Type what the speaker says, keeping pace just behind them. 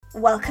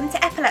Welcome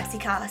to Epilepsy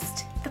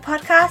Cast, the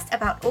podcast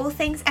about all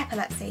things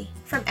epilepsy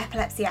from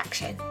Epilepsy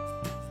Action.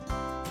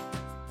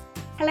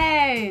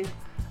 Hello.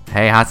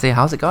 Hey Hattie,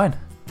 how's it going?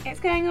 It's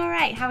going all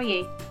right. How are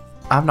you?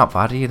 I'm not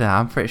bad either.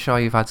 I'm pretty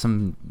sure you've had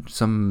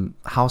some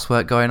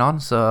housework going on.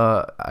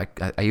 So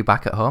are you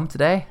back at home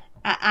today?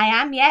 I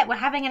am, yeah. We're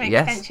having an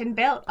extension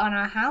built on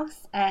our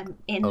house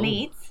in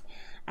Leeds.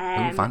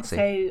 Fancy.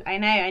 So I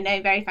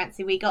know, very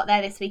fancy. We got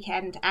there this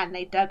weekend and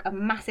they dug a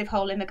massive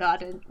hole in the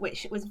garden,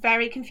 which was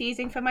very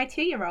confusing for my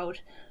 2-year-old.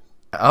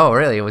 Oh,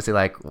 really? Was he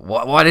like,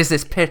 what is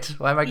this pit?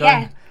 Where am I going?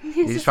 Yeah. Did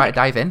you just try to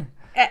dive in?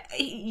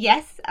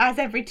 Yes, as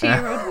every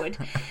 2-year-old would.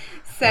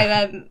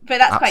 So, but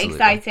that's quite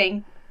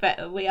exciting.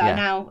 But we are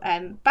now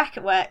back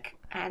at work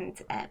and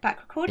back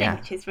recording,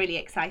 which is really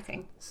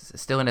exciting.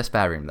 Still in a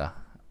spare room, though?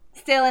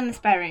 Still in the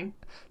spare room.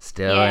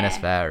 Still in a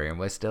spare room.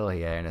 We're still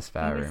here in a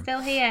spare room. We're still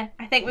here.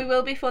 I think we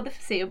will be for the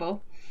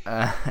foreseeable.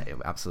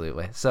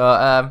 Absolutely.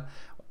 So,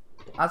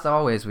 as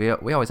always, we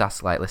always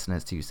ask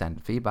listeners to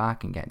send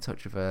feedback and get in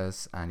touch with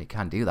us, and you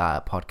can do that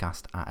at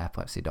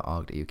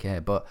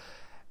podcast@epilepsy.org.uk. But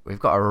we've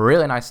got a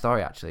really nice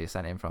story actually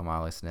sent in from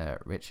our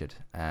listener Richard,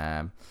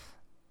 and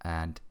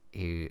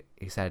he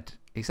said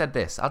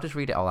this. I'll just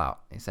read it all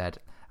out. He said,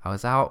 "I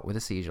was out with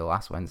a seizure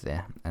last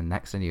Wednesday, and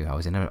next I knew I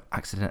was in an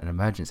accident and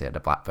emergency at the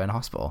Blackburn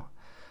Hospital.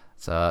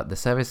 So the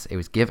service it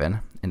was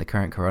given in the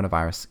current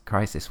coronavirus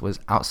crisis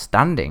was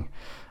outstanding.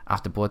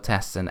 After blood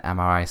tests and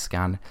MRI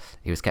scan,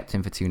 he was kept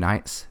in for 2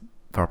 nights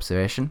for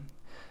observation.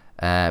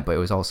 But it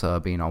was also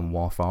being on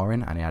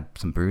warfarin, and he had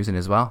some bruising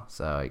as well.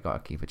 So you got to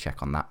keep a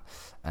check on that.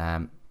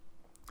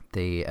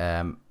 The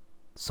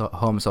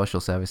Home Social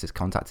Services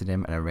contacted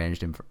him and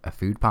arranged him for a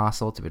food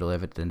parcel to be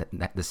delivered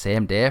the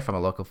same day from a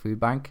local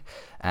food bank.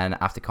 And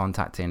after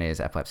contacting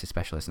his epilepsy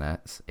specialist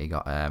nurse, he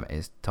got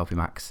his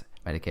Topimax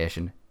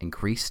medication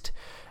increased,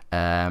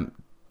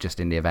 just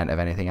in the event of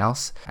anything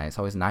else. And it's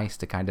always nice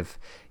to kind of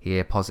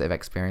hear positive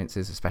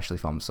experiences, especially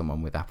from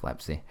someone with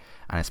epilepsy,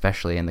 and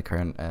especially in the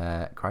current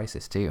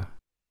crisis too.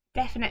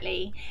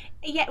 Definitely.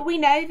 Yeah, we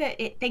know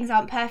that things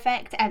aren't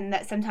perfect and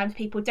that sometimes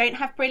people don't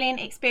have brilliant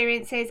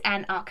experiences,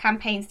 and our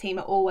campaigns team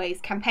are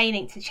always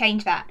campaigning to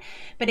change that.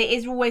 But it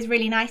is always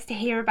really nice to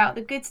hear about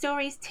the good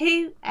stories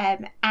too.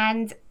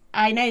 And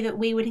I know that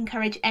we would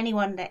encourage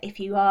anyone that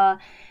if you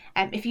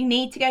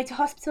need to go to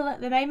hospital at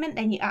the moment,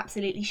 then you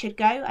absolutely should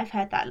go. I've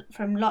heard that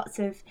from lots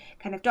of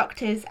kind of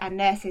doctors and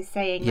nurses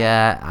saying,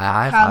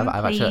 I've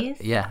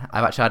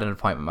actually had an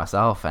appointment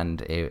myself,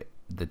 and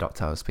the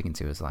doctor I was speaking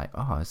to was like,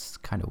 "Oh, it's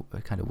kind of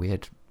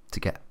weird to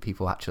get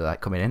people actually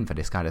like coming in for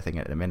this kind of thing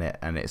at the minute,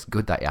 and it's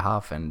good that you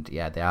have." And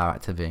yeah, they are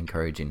actively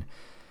encouraging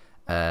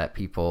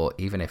people,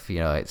 even if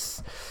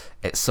it's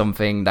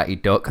something that you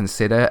don't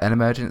consider an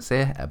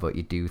emergency, but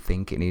you do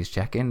think it needs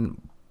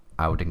checking.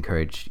 I would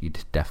encourage you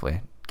to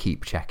definitely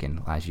keep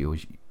checking as you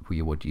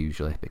would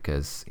usually,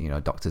 because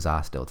doctors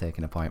are still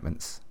taking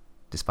appointments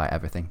despite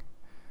everything.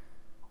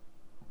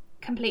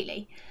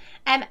 Completely.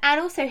 And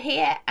also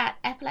here at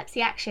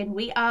Epilepsy Action,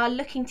 we are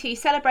looking to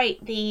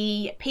celebrate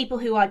the people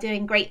who are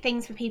doing great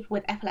things for people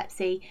with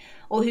epilepsy,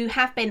 or who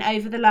have been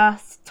over the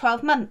last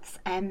 12 months.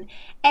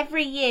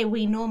 Every year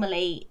we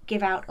normally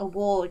give out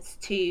awards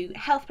to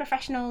health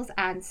professionals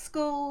and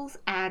schools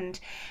and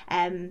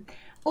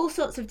all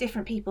sorts of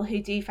different people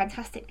who do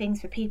fantastic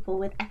things for people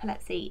with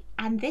epilepsy.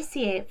 And this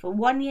year, for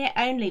 1 year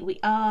only, we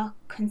are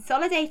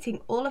consolidating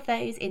all of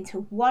those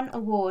into one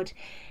award.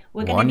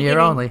 We're going 1 year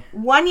only.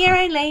 1 year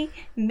only.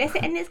 Miss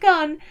it and it's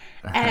gone.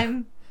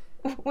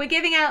 We're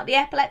giving out the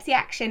Epilepsy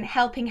Action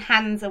Helping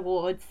Hands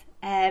Awards.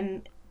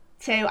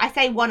 So I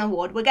say one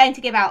award. We're going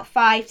to give out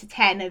 5 to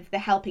 10 of the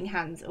Helping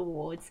Hands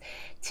Awards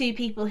to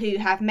people who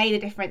have made a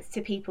difference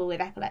to people with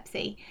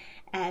epilepsy.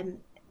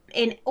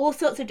 In all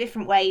sorts of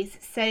different ways.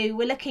 So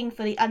we're looking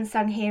for the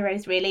unsung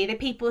heroes, really, the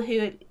people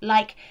who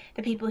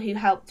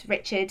helped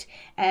Richard,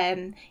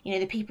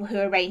 the people who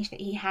arranged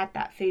that he had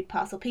that food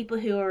parcel, people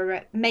who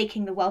are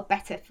making the world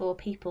better for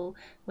people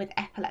with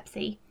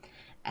epilepsy.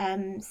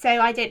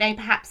 So I don't know,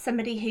 perhaps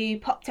somebody who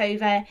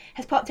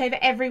has popped over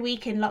every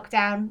week in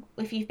lockdown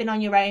if you've been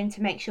on your own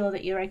to make sure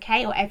that you're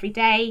okay, or every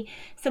day,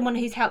 someone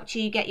who's helped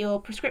you get your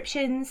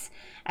prescriptions.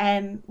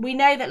 We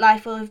know that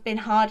life will have been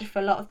harder for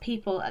a lot of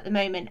people at the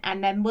moment,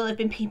 and then will have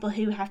been people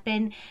who have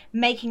been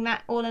making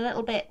that all a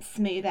little bit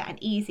smoother and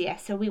easier,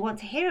 so we want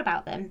to hear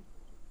about them.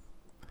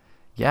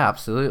 Yeah,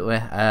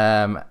 absolutely.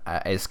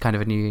 It's kind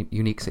of a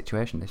unique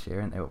situation this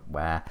year, isn't it?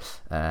 Where,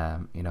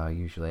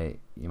 usually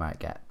you might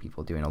get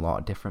people doing a lot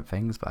of different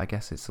things, but I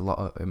guess it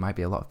might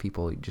be a lot of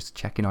people just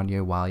checking on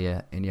you while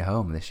you're in your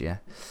home this year.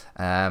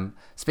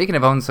 Speaking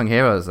of unsung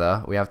heroes,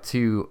 though, we have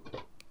 2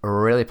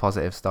 really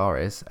positive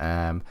stories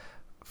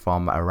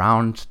from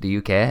around the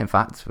UK. In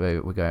fact,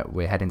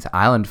 we're heading to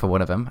Ireland for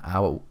one of them.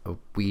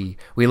 We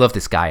love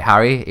this guy,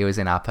 Harry. He was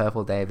in our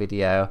Purple Day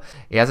video.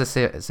 He has a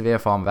severe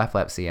form of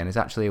epilepsy and has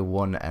actually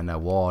won an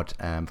award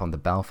from the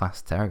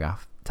Belfast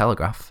Telegraph.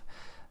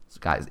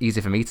 It's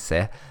easy for me to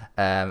say.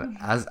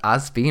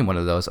 As being one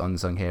of those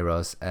unsung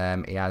heroes,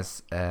 he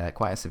has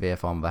quite a severe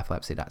form of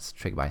epilepsy that's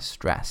triggered by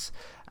stress,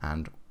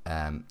 and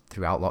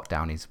throughout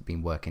lockdown, he's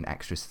been working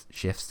extra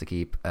shifts to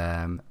keep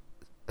a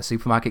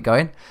supermarket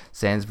going,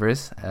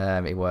 Sainsbury's.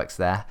 He works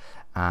there,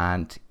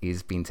 and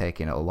he's been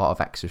taking a lot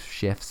of extra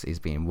shifts. He's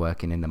been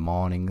working in the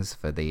mornings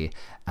for the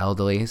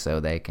elderly so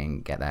they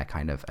can get their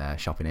kind of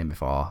shopping in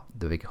before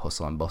the big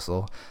hustle and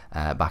bustle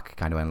back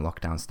kind of when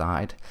lockdown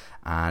started.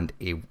 And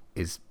he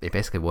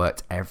basically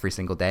worked every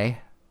single day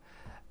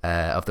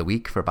of the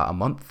week for about a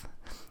month.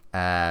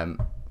 And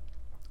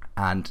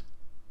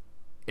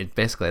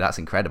that's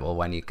incredible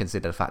when you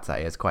consider the fact that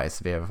he has quite a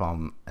severe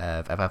form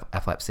of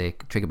epilepsy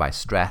triggered by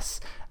stress.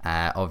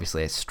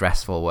 Obviously, it's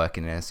stressful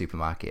working in a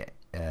supermarket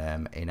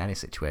in any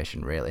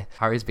situation, really.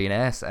 Harry's been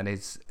ace, and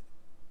it's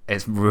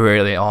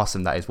really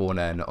awesome that he's won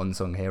an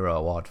Unsung Hero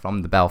Award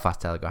from the Belfast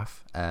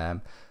Telegraph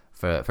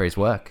for his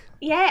work.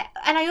 Yeah,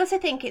 and I also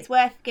think it's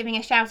worth giving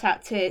a shout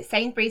out to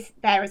Sainsbury's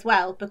there as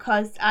well,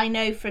 because I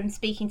know from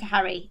speaking to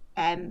Harry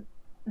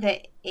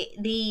that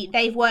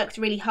they've worked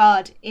really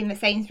hard in the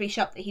Sainsbury's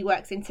shop that he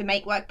works in to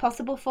make work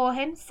possible for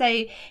him.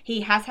 So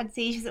he has had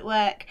seizures at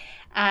work,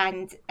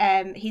 and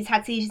he's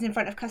had seizures in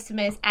front of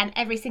customers, and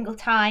every single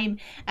time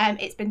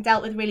it's been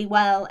dealt with really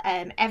well.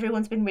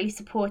 Everyone's been really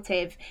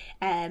supportive,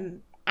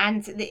 and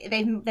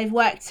they've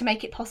worked to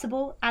make it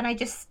possible. And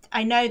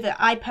I know that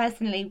I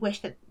personally wish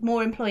that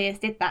more employers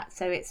did that.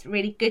 So it's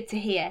really good to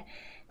hear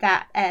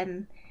that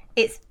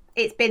it's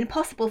been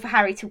possible for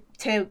Harry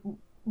to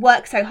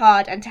work so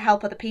hard and to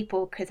help other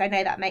people, because I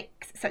know that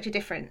makes such a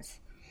difference.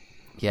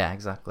 Yeah,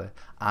 exactly.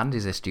 And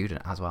he's a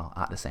student as well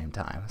at the same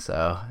time,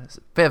 so it's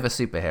a bit of a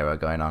superhero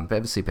going on, bit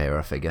of a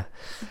superhero figure.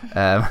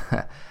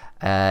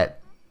 The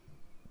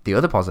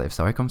other positive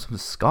story comes from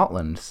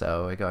Scotland,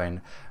 so we're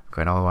going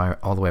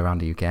all the way around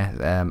the UK.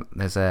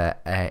 There's a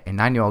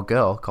 9-year-old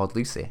girl called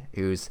Lucy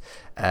who's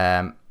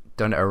done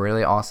a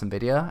really awesome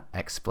video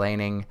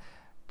explaining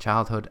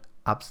childhood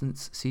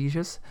absence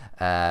seizures.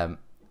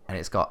 And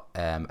it's got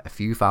a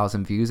few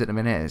thousand views at the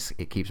minute.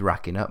 It keeps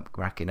racking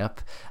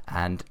up,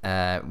 and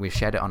we've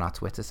shared it on our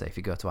Twitter. So if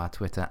you go to our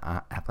Twitter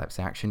at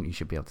Epilepsy Action, you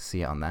should be able to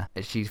see it on there.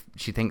 She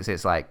thinks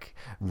it's like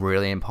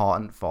really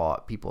important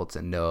for people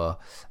to know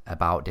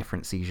about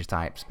different seizure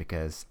types,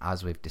 because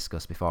as we've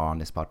discussed before on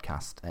this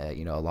podcast, a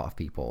lot of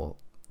people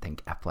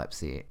think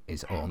epilepsy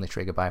is only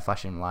triggered by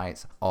flashing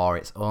lights, or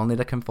it's only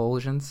the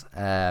convulsions.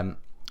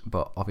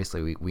 But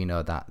obviously we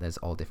know that there's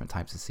all different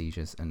types of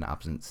seizures, and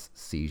absence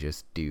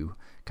seizures do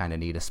kind of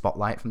need a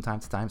spotlight from time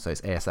to time. So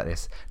it's ace that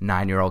this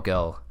 9-year-old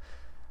girl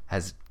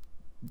has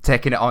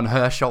taken it on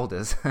her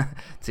shoulders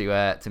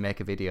to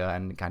make a video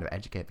and kind of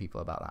educate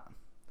people about that.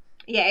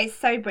 Yeah, it's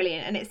so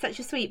brilliant, and it's such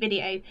a sweet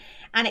video,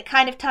 and it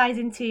kind of ties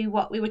into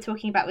what we were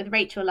talking about with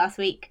Rachel last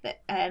week,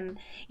 that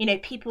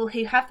people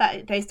who have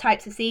those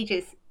types of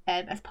seizures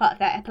as part of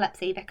their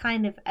epilepsy, they're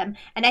kind of an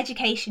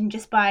education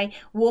just by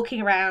walking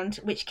around,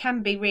 which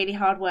can be really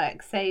hard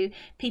work. So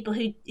people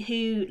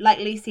who like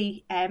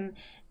Lucy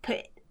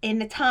put in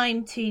the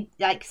time to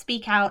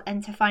speak out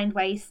and to find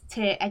ways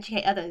to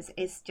educate others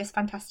is just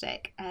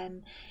fantastic.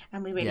 And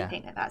we really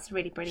think that that's a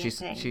really brilliant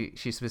thing.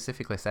 She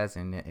specifically says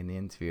in the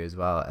interview as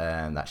well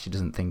that she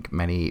doesn't think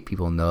many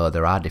people know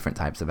there are different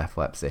types of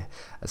epilepsy.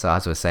 So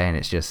as we're saying,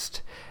 it's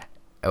just,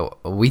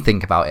 we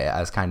think about it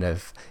as kind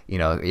of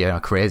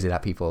crazy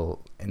that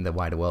people in the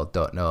wider world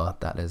don't know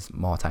that there's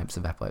more types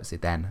of epilepsy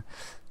than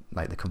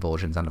like the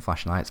convulsions and the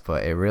flashing lights,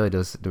 but it really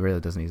does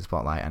need a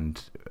spotlight,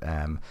 and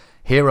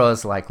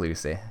heroes like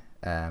Lucy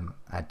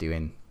are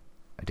doing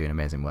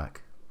amazing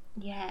work.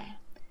 Yeah.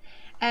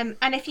 And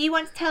if you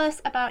want to tell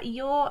us about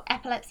your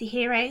epilepsy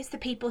heroes, the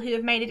people who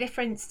have made a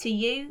difference to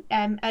you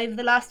over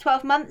the last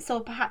 12 months,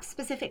 or perhaps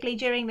specifically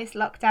during this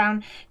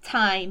lockdown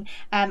time,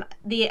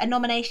 the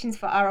nominations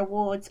for our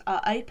awards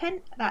are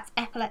open. That's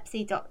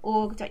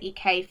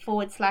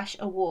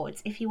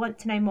epilepsy.org.uk/awards if you want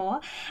to know more.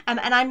 And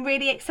I'm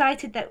really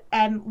excited that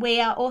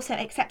we are also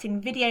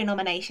accepting video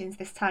nominations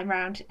this time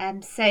round.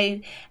 So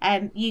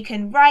you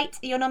can write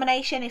your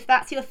nomination if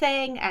that's your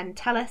thing and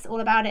tell us all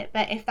about it.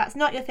 But if that's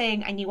not your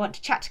thing and you want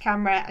to chat to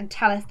camera and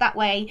tell us that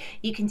way,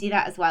 you can do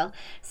that as well.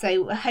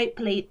 So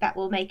hopefully that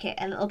will make it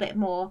a little bit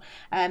more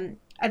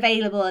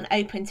available and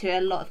open to a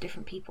lot of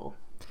different people.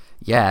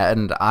 Yeah,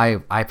 and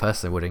I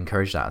personally would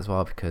encourage that as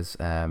well, because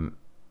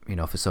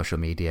for social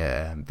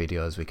media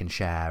videos we can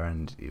share,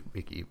 and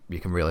you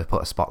can really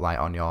put a spotlight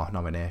on your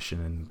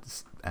nomination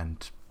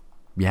and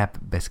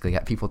basically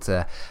get people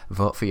to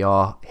vote for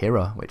your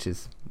hero, which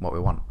is what we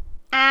want.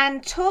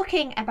 And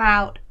talking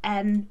about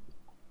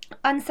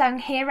unsung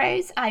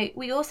heroes,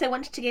 we also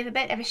wanted to give a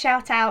bit of a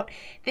shout out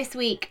this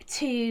week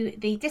to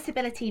the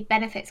Disability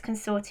Benefits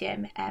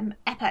Consortium.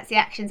 Epilepsy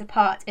Action's a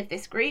part of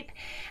this group,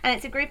 and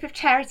it's a group of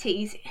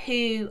charities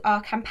who are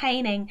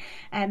campaigning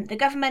the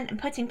government and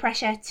putting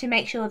pressure to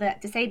make sure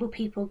that disabled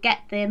people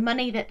get the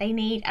money that they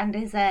need and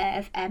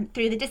deserve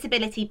through the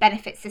disability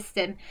benefit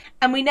system.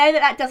 And we know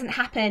that doesn't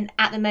happen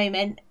at the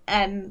moment.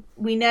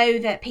 We know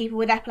that people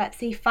with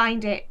epilepsy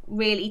find it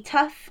really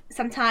tough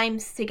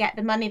sometimes to get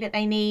the money that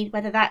they need,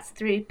 whether that's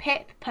through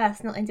PIP,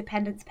 Personal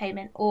Independence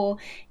Payment, or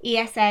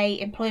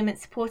ESA, Employment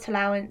Support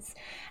Allowance.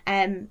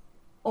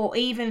 or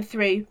even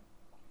through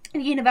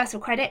universal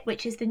credit,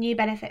 which is the new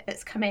benefit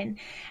that's come in.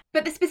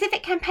 But the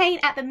specific campaign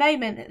at the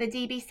moment that the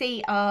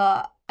DBC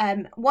are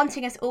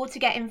wanting us all to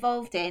get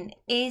involved in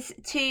is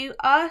to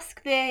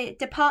ask the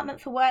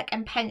Department for Work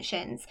and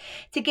Pensions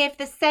to give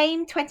the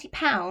same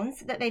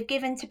 £20 that they've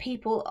given to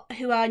people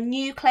who are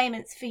new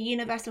claimants for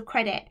universal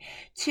credit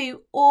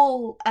to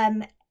all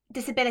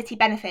disability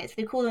benefits.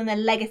 They call them the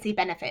legacy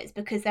benefits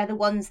because they're the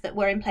ones that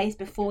were in place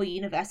before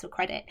universal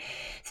credit.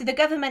 So the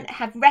government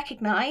have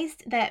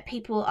recognised that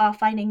people are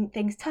finding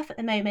things tough at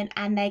the moment,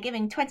 and they're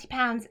giving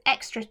 £20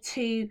 extra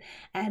to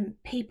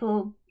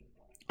people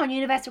on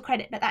universal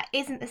credit, but that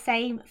isn't the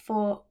same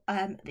for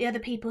the other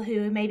people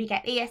who maybe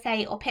get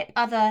ESA or PIP,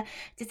 other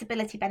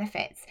disability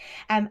benefits.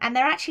 And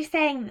they're actually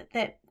saying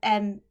that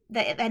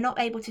that they're not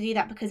able to do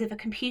that because of a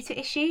computer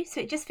issue. So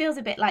it just feels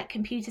a bit like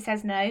computer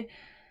says no,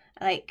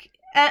 like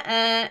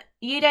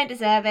you don't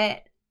deserve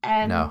it.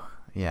 No,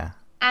 yeah,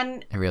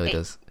 and it really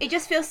does. It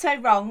just feels so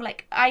wrong.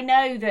 Like, I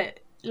know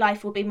that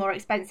life will be more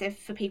expensive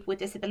for people with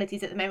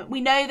disabilities at the moment.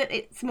 We know that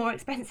it's more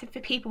expensive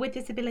for people with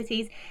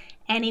disabilities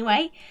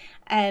anyway,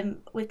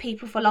 with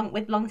people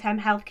with long-term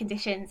health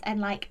conditions, and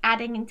like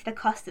adding into the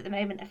cost at the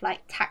moment of like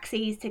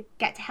taxis to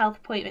get to health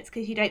appointments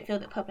because you don't feel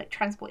that public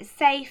transport is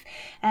safe.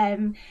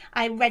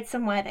 I read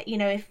somewhere that, you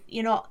know, if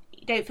you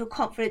don't feel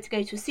confident to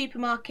go to a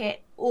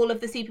supermarket, all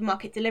of the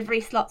supermarket delivery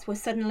slots were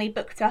suddenly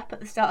booked up at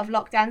the start of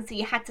lockdown, so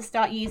you had to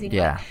start using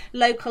like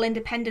local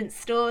independent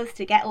stores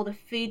to get all the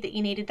food that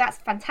you needed. That's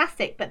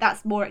fantastic, but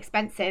that's more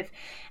expensive.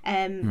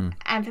 And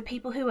for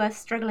people who are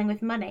struggling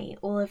with money,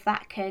 all of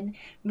that can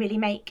really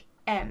make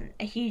a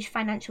huge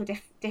financial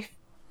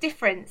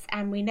difference.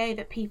 And we know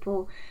that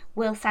people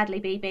will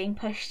sadly be being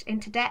pushed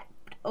into debt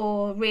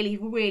or really,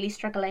 really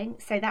struggling.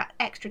 So that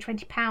extra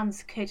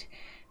 £20 could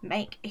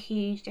make a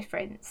huge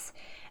difference.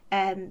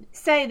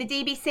 So the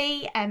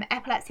DBC,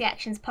 Epilepsy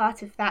Action's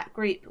part of that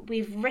group,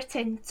 we've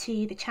written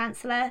to the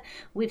Chancellor.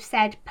 We've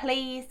said,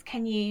 please,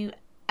 can you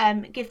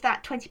give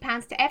that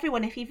 £20 to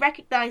everyone? If you've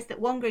recognised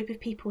that one group of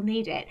people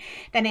need it,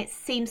 then it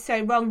seems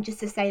so wrong just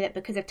to say that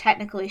because of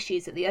technical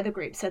issues that the other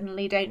group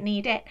suddenly don't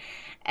need it.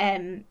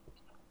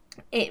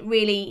 It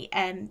really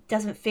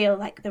doesn't feel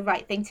like the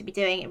right thing to be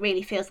doing. It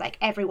really feels like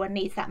everyone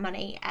needs that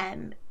money,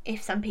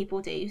 if some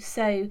people do.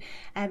 So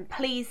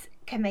please,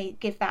 can they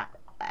give that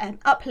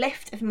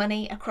uplift of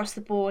money across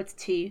the board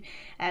to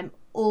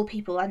all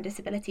people on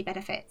disability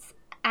benefits?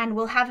 And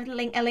we'll have a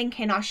link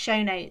in our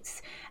show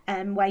notes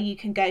where you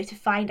can go to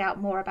find out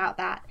more about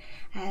that,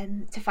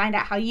 to find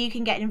out how you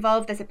can get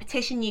involved. There's a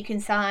petition you can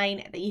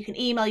sign, that you can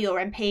email your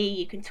MP,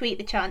 you can tweet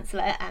the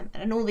Chancellor,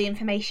 and all the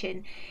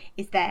information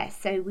is there.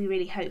 So we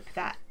really hope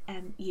that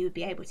you would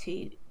be able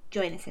to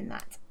join us in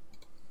that.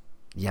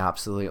 Yeah,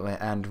 absolutely.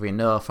 And we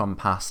know from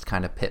past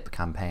kind of PIP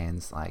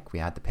campaigns, like we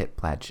had the PIP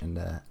pledge and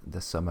the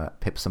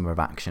PIP Summer of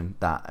Action,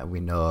 that we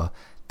know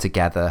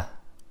together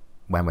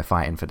when we're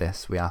fighting for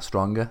this, we are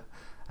stronger.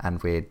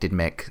 And we did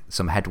make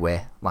some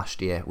headway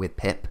last year with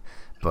PIP,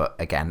 but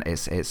again,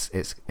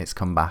 it's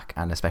come back,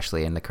 and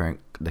especially in the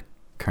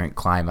current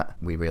climate,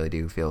 we really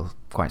do feel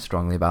quite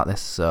strongly about this.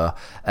 So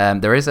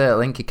there is a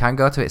link you can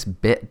go to. It's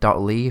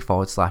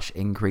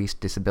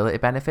bit.ly/increased disability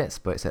benefits,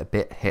 but it's a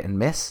bit hit and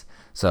miss.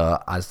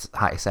 So as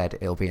Hattie said,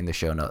 it'll be in the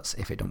show notes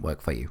if it don't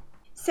work for you.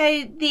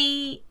 So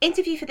the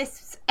interview for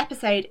this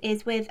episode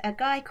is with a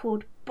guy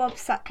called Bob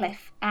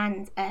Sutcliffe,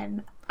 and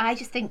I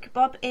just think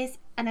Bob is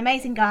an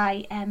amazing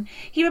guy.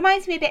 He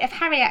reminds me a bit of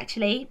Harry,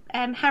 actually,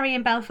 Harry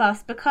in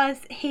Belfast,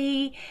 because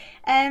he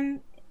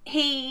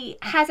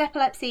has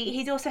epilepsy.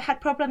 He's also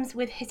had problems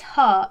with his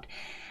heart,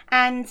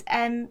 and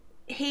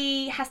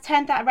he has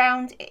turned that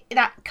around,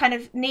 that kind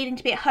of needing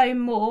to be at home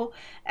more,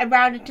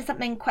 around into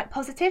something quite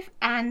positive.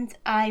 And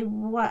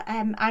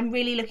I'm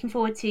really looking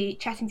forward to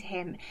chatting to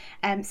him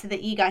so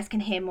that you guys can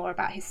hear more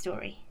about his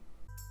story.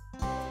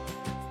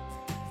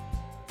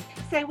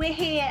 So we're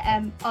here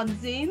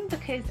on Zoom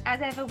because,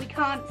 as ever, we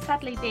can't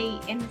sadly be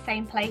in the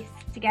same place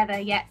together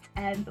yet,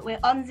 but we're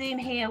on Zoom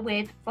here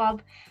with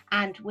Bob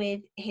and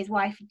with his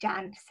wife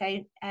Jan.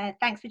 So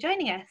thanks for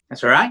joining us.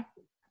 That's all right.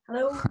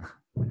 Hello.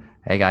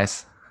 Hey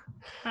guys.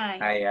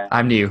 Hi.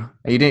 I'm new.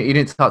 You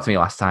didn't talk to me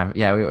last time.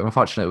 Yeah,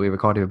 unfortunately we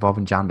recorded with Bob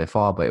and Jan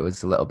before, but it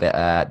was a little bit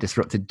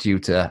disrupted due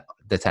to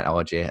the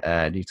technology,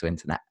 due to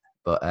internet.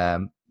 But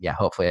yeah,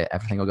 hopefully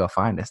everything will go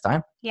fine this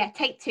time. Yeah,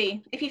 take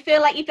two. If you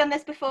feel like you've done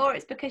this before,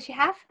 it's because you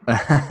have.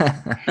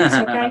 It's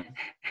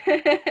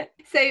okay.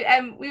 So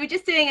we were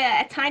just doing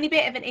a tiny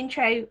bit of an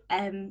intro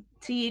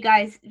to you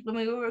guys when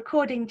we were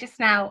recording just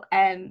now,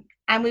 and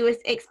we were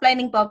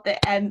explaining, Bob, that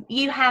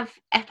you have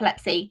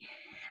epilepsy.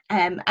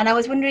 And I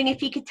was wondering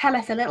if you could tell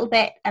us a little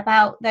bit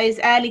about those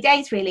early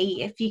days,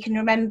 really, if you can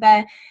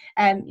remember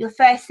your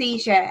first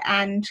seizure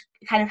and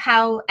kind of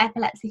how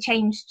epilepsy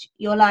changed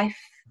your life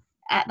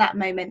at that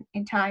moment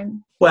in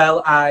time.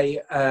 Well, I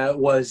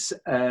was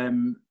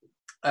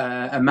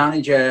a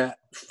manager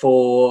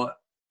for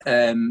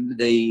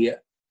the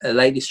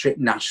Lake District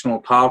National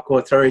Park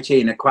Authority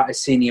in quite a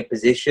senior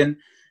position,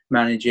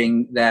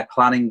 managing their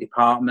planning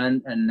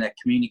department and their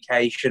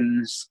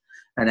communications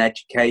and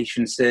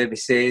education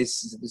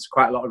services. There's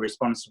quite a lot of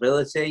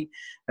responsibility.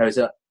 There was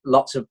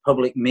lots of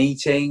public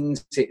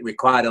meetings. It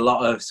required a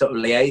lot of sort of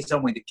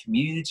liaison with the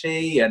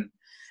community, and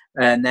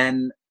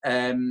then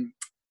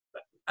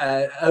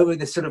over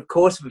the sort of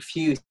course of a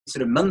few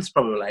sort of months,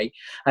 probably,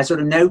 I sort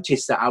of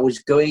noticed that I was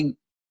going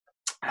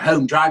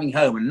home, driving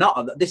home, and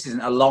this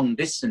isn't a long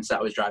distance that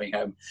I was driving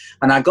home.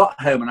 And I got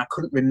home and I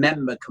couldn't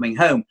remember coming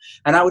home.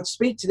 And I would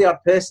speak to the odd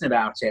person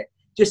about it,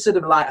 just sort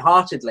of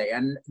lightheartedly,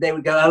 and they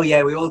would go, "Oh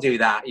yeah, we all do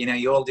that. You know,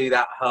 you all do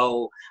that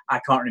whole I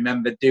can't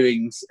remember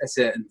doing a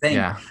certain thing."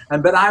 Yeah.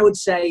 But I would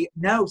say,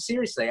 no,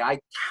 seriously, I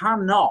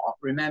cannot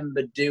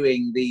remember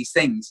doing these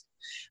things.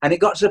 And it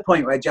got to the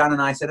point where Jan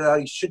and I said, "Oh,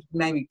 you should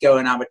maybe go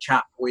and have a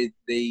chat with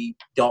the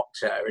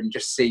doctor and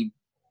just see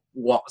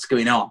what's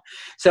going on."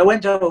 So I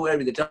went over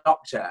with the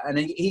doctor, and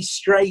he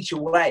straight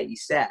away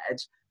said,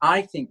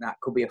 "I think that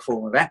could be a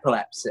form of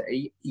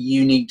epilepsy.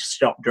 You need to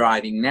stop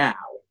driving now."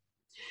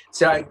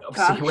 So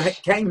obviously we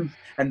came,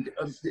 and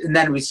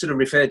then we sort of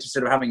referred to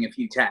sort of having a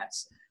few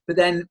tests. But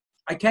then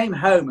I came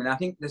home, and I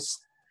think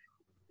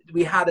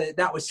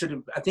that was sort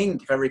of, I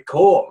think if I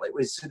recall, it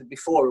was sort of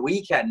before a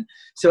weekend.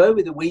 So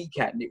over the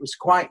weekend, it was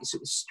quite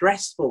sort of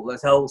stressful,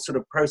 this whole sort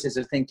of process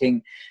of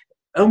thinking,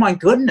 oh my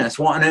goodness,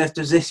 what on earth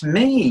does this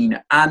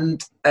mean?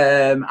 And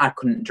I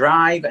couldn't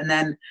drive. And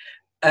then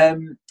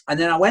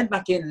I went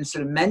back in and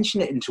sort of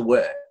mentioned it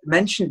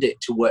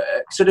to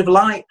work, sort of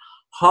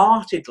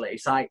light-heartedly.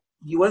 It's like,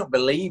 you won't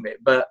believe it,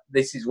 but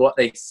this is what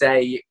they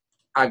say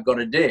I've got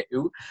to do.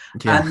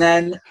 Yeah. And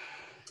then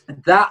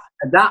that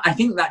I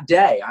think that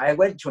day I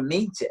went to a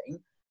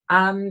meeting,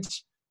 and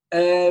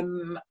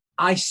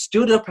I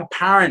stood up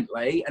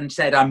apparently and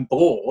said, "I'm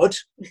bored."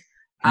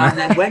 And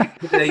then went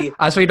to the...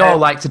 As we'd all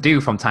like to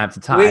do from time to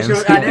time. I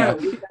know.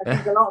 I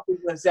think a lot of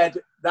people have said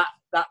that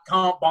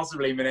can't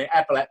possibly mean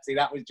epilepsy.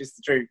 That was just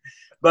the truth.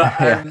 But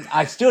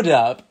I stood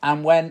up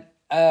and went,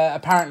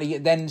 apparently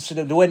then sort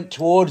of went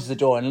towards the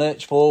door and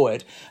lurched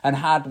forward and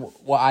had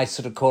what I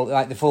sort of call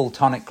like the full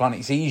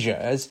tonic-clonic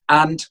seizures.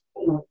 And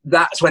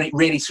that's when it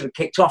really sort of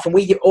kicked off. And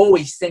we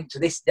always think to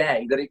this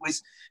day that it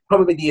was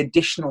probably the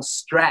additional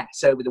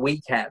stress over the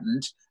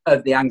weekend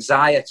of the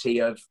anxiety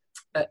of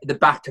the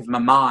back of my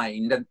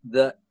mind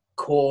that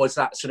caused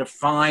that sort of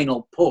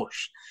final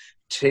push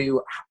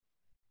to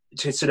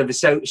sort of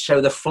show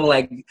the full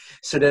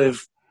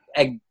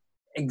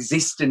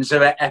existence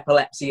of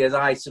epilepsy as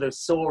I sort of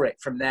saw it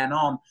from then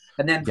on.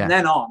 And then from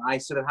then on, I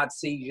sort of had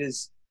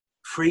seizures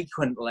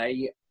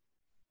frequently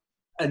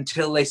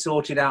until they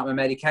sorted out my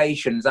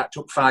medications. That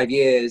took 5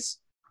 years.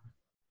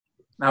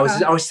 I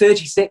was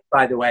 36,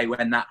 by the way,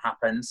 when that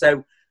happened.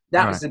 So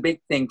that was a big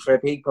thing for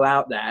people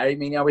out there. I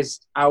mean, I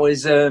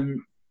was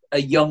a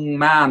young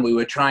man. We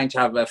were trying to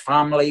have a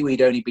family.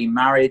 We'd only been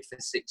married for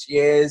 6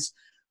 years.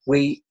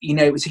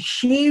 It was a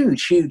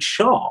huge, huge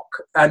shock.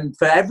 And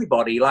for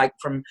everybody, like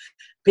from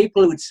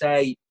people who would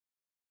say,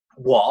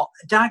 "What?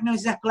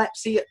 Diagnosed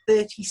epilepsy at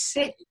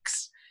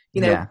 36?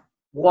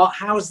 What?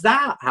 How's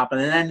that happen?"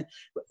 And then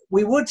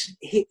we would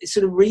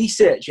sort of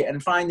research it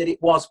and find that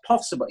it was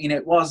possible.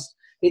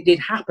 It did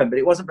happen, but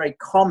it wasn't very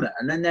common.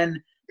 And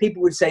then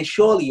people would say,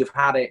 "Surely you've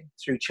had it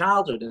through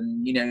childhood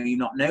and, you've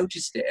not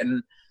noticed it."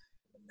 And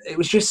it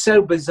was just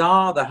so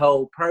bizarre, the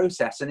whole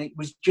process. And it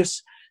was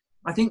just,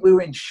 I think we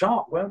were in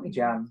shock, weren't we,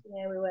 Jan?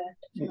 Yeah, we were,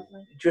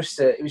 definitely.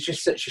 It was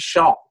just such a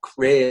shock,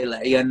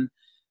 really. And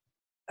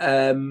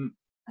I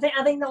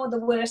think that the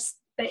worst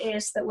bit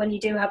is that when you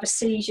do have a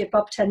seizure,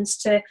 Bob tends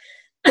to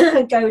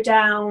go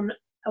down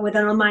with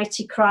an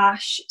almighty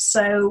crash.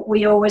 So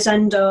we always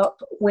end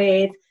up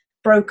with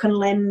broken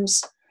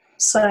limbs.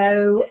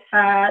 So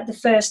the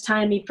first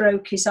time he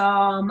broke his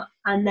arm,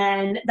 and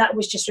then that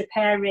was just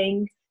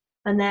repairing.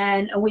 And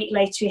then a week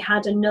later, he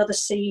had another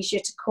seizure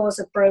to cause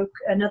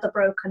another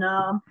broken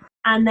arm.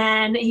 And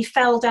then he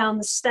fell down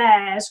the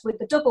stairs with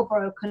the double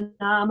broken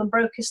arm and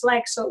broke his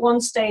leg. So at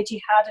one stage,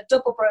 he had a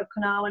double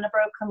broken arm and a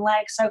broken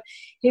leg. So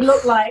he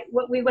looked like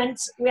we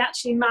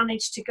actually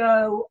managed to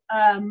go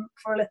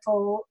for a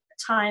little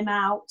time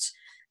out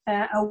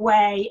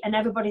away, and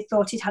everybody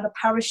thought he'd had a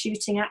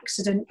parachuting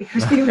accident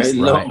because he was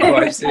that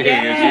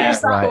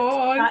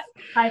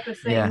type of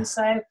thing. Yeah.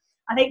 So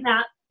I think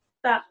that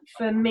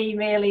for me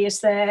really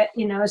is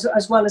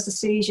as well as the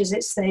seizures,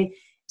 it's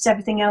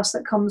everything else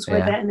that comes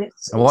with it. And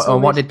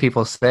what did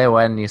people say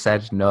when you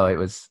said no, it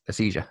was a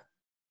seizure?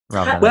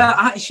 Well,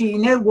 actually, you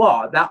know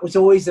what? That was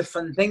always a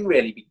funny thing,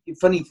 really.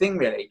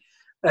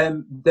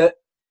 That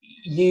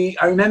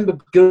I remember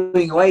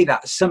going away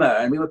that summer,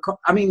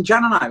 and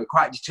Jan and I were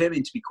quite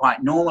determined to be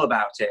quite normal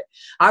about it.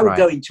 I would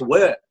go into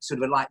work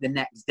sort of like the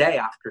next day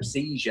after a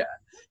seizure.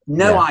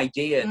 No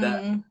idea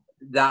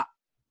that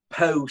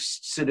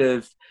post sort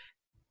of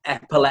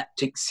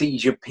epileptic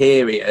seizure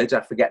period,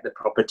 I forget the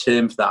proper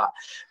term for that,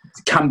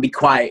 can be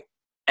quite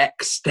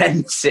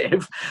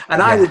extensive.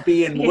 And I would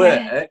be in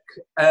work,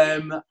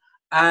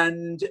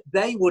 and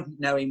they wouldn't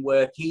know in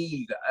work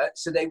either,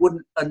 so they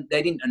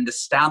didn't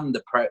understand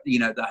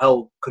the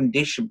whole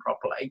condition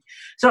properly.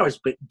 So I was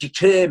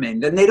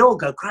determined, and they'd all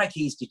go,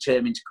 "Crikey, he's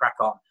determined to crack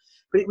on."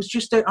 But it was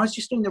just, I was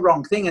just doing the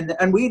wrong thing.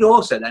 And we'd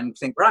also then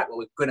think, right, well,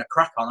 we're going to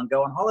crack on and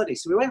go on holiday.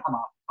 So we went on a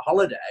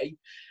holiday,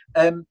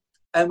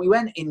 and we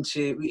went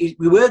we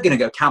were going to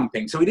go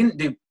camping. So we didn't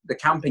do the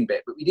camping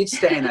bit, but we did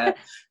stay in a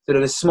sort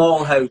of a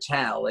small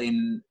hotel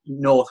in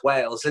North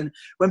Wales. And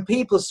when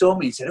people saw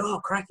me and said,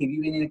 oh, cracky, have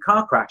you been in a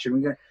car crash? And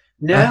we go,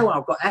 no,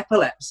 I've got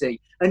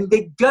epilepsy. And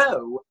they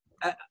go,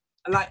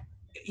 like,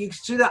 you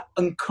see that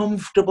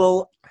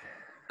uncomfortable,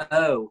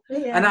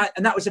 Yeah.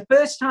 And that was the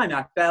first time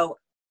I felt,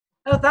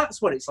 oh,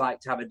 that's what it's like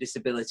to have a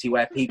disability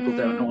where people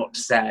don't know what to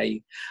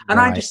say. And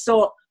I just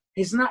thought,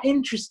 isn't that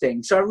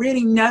interesting? So I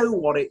really know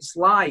what it's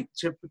like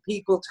for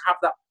people to have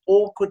that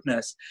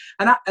awkwardness.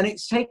 And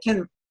it's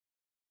taken,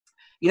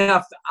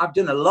 I've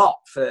done a lot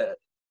for,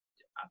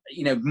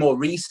 more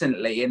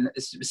recently. And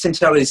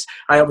since I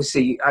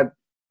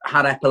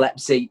had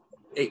epilepsy,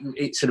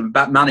 it sort of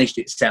managed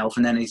itself.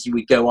 And then as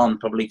we go on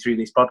probably through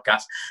this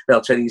podcast,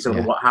 they'll tell you sort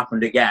of what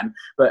happened again.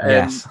 But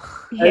Yes.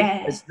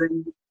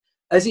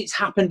 as it's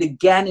happened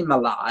again in my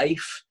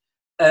life,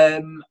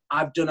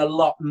 I've done a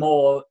lot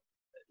more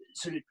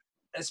sort of,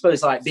 I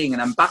suppose, like being an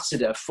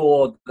ambassador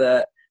for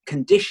the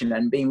condition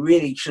and being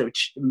really sort of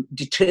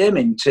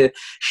determined to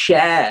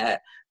share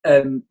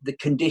the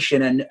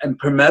condition and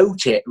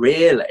promote it,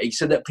 really,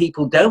 so that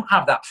people don't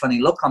have that funny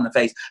look on the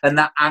face and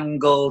that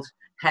angled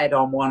head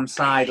on one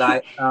side,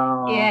 like,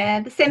 oh.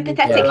 Yeah, the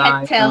sympathetic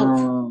head tilt.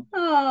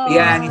 Oh.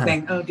 Yeah, and you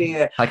think, oh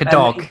dear. Like a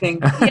dog. You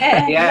think,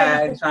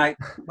 Yeah. It's like,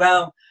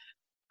 well,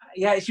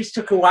 yeah, it just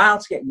took a while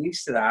to get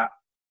used to that.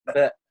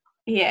 But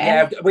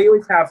yeah, we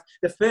always have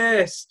the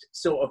first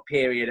sort of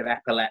period of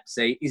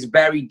epilepsy is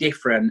very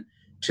different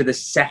to the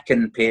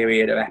second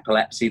period of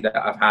epilepsy that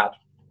I've had.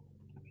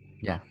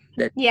 Yeah.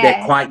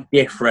 They're quite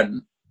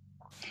different.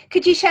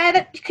 Could you share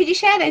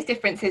those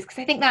differences? Because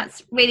I think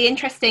that's really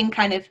interesting,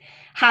 kind of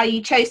how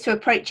you chose to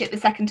approach it the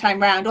second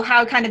time round, or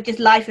how kind of just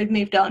life had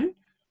moved on.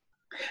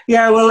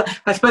 Yeah, well,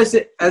 I suppose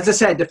that, as I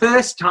said, the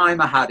first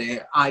time I had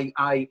it,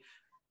 I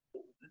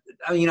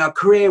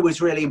career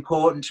was really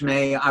important to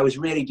me. I was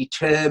really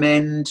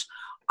determined.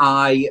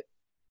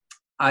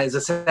 As I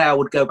say, I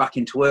would go back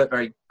into work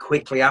very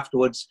quickly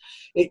afterwards.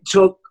 It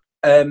took,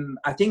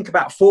 I think,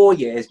 about 4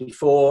 years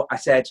before I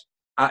said,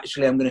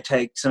 actually, I'm going to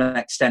take some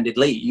extended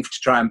leave to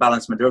try and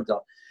balance my drugs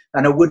off.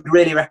 And I would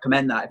really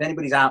recommend that. If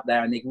anybody's out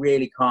there and they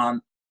really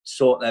can't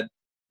sort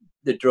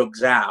the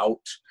drugs out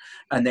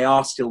and they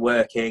are still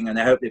working and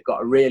they hope they've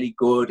got a really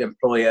good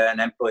employer, and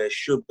employers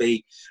should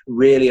be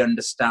really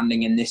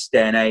understanding in this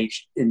day and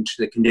age into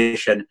the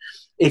condition.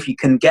 If you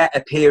can get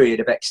a period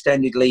of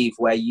extended leave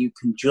where you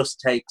can just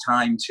take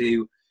time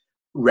to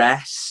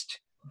rest,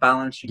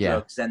 balance your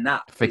drugs, then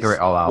that figure it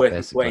all out, worth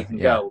basically. its weight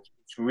in gold.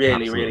 It's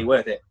really, really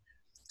worth it.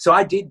 So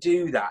I did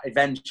do that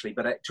eventually,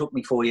 but it took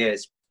me 4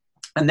 years.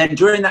 And then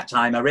during that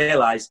time, I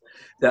realised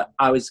that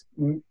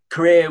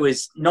career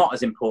was not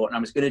as important. I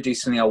was going to do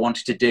something I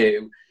wanted to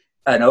do,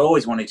 and I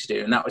always wanted to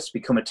do, and that was to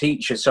become a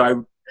teacher.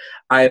 So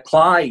I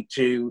applied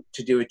to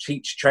do a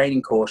teacher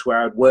training course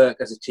where I'd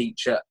work as a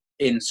teacher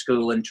in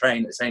school and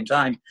train at the same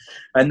time.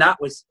 And that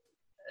was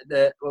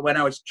when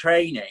I was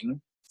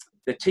training,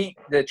 the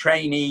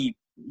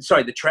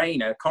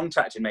trainer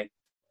contacted me,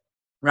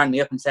 rang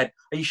me up and said,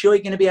 "Are you sure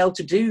you're going to be able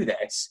to do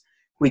this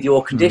with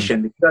your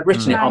condition?" Because I'd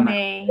written it on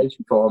my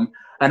application form,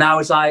 and I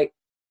was like,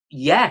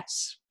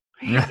 "Yes."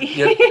 The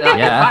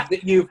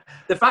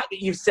fact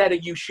that you've said, "Are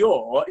you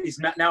sure?" is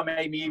now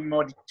made me even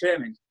more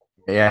determined.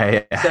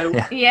 Yeah. So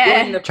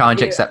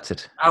challenge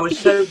accepted. I was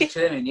so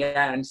determined.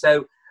 Yeah, and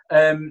so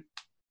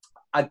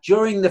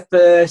during the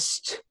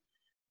first.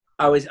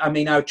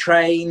 I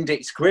trained.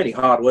 It's really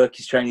hard work.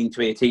 Is training to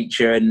be a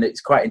teacher, and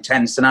it's quite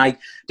intense. And I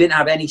didn't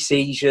have any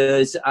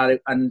seizures,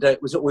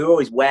 we were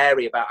always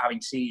wary about having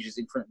seizures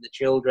in front of the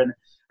children.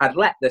 I'd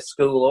let the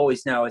school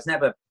always know.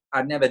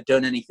 I'd never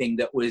done anything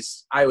that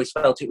was. I always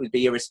felt it would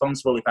be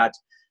irresponsible if I'd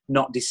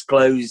not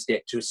disclosed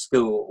it to a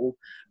school,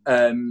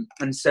 and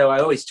so I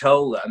always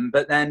told them.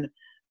 But then,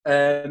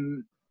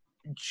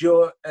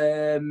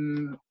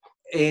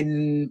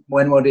 in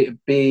when would it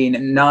have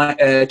been?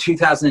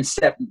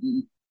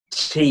 2007.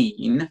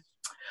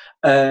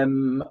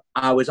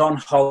 I was on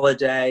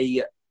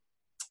holiday.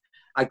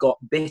 I got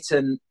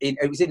bitten. It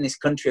was in this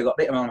country. I got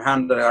bitten on my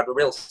hand, and I had a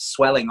real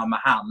swelling on my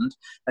hand.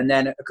 And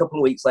then a couple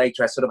of weeks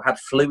later, I sort of had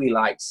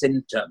flu-like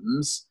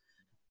symptoms,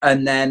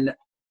 and then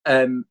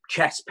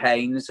chest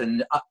pains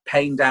and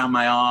pain down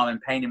my arm and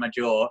pain in my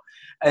jaw.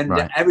 And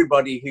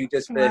everybody who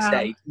does first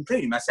aid,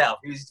 including myself,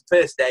 who's a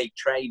first aid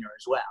trainer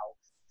as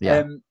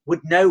well,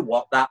 would know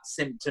what that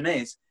symptom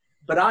is.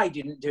 But I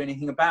didn't do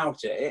anything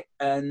about it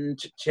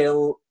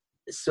until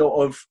it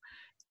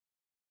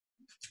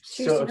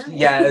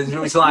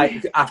was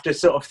like after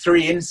sort of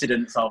 3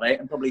 incidents of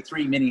it, and probably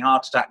 3 mini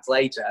heart attacks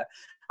later,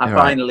 I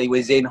finally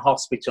was in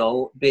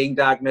hospital being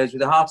diagnosed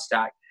with a heart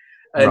attack,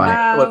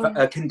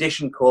 a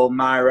condition called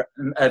viral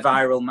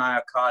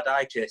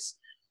myocarditis.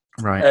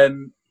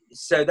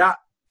 So that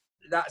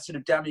sort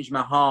of damaged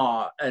my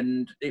heart,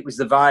 and it was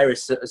the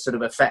virus that sort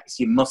of affects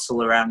your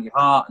muscle around your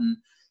heart and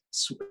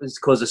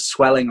causes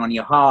swelling on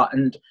your heart.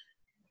 And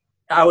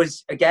I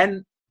was,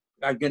 again,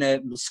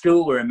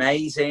 school were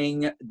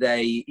amazing.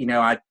 They,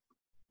 I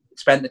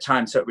spent the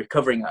time sort of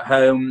recovering at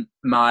home.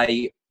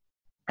 My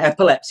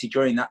epilepsy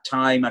during that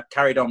time, I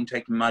carried on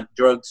taking my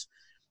drugs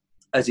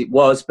as it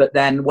was. But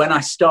then when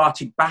I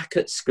started back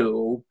at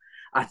school,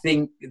 I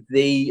think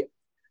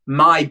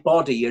my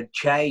body had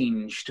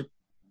changed.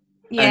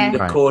 Yeah. And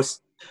of course,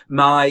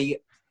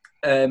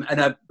 and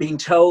I've been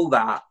told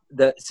that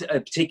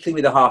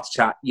particularly with a heart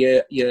attack,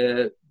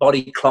 your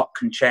body clock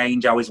can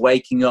change. I was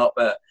waking up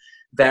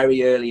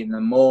very early in the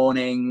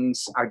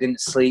mornings. I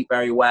didn't sleep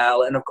very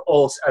well, and of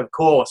course,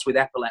 with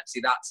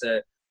epilepsy, that's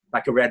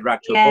like a red rag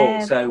to a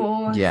bull.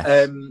 So,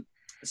 yes.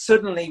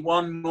 Suddenly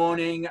one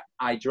morning,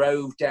 I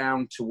drove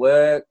down to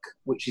work,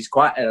 which is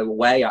quite a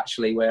way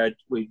actually. Where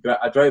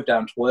I drove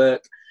down to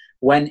work,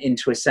 went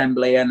into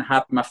assembly, and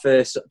had my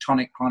first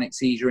tonic-clonic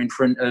seizure in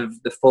front of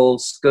the full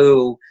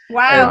school.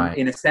 Wow!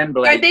 In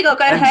assembly, go big or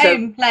go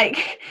home,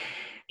 like.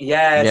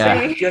 Yeah.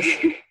 So just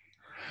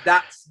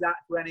that's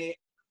when it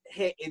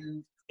hit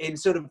in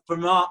sort of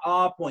from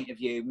our point of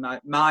view,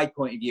 my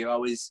point of view. I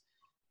was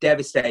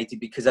devastated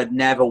because I'd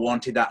never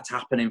wanted that to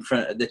happen in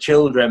front of the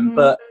children,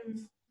 but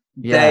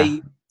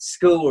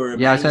school were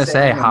amazing. I was going to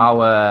say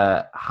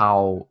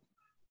how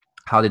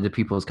did the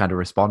pupils kind of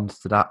respond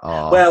to that?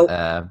 Or,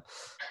 well,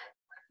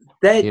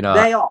 they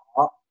are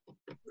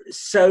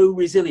so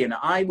resilient.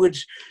 I would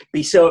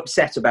be so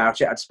upset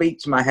about it. I'd speak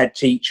to my head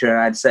teacher and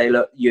I'd say,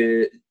 look,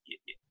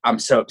 I'm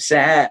so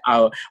upset.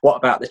 What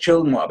about the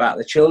children? What about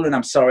the children?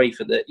 I'm sorry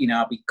for the,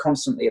 I'll be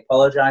constantly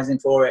apologizing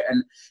for it.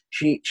 And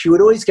she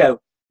would always go,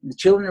 the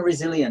children are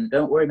resilient.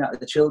 Don't worry about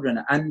the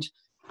children. And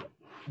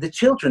the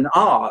children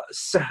are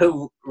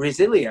so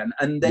resilient,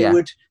 and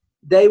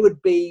they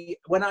would be,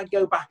 when I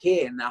go back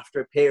in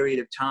after a period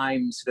of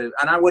time,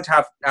 and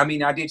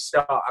I did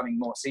start having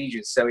more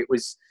seizures. So it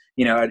was,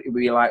 it would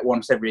be like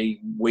once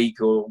every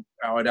week, or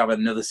I would have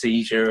another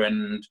seizure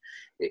and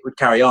it would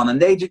carry on.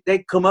 And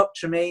they'd come up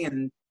to me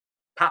and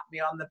pat me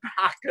on the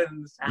back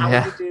and how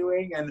are you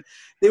doing? And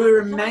they were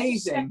amazing. Can I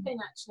just step in,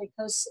 actually,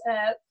 because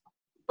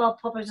Bob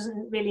probably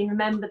doesn't really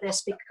remember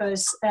this,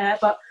 because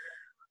but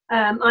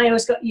I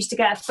always used to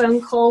get a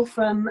phone call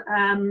from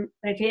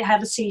if he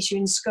had a seizure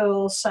in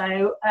school.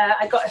 So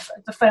I got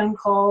the phone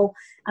call.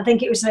 I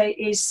think it was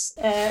his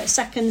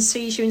second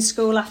seizure in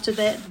school after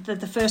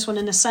the first one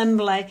in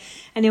assembly.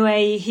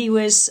 Anyway, he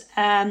was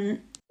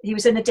in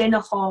the dinner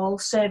hall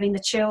serving the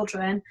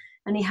children,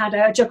 and he had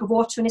a jug of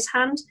water in his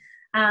hand,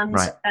 and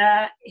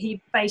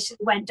he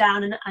basically went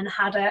down and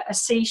had a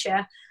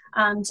seizure,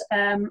 and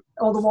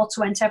all the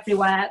water went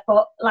everywhere.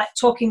 But like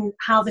talking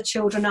how the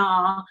children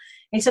are,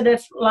 instead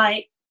of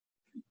like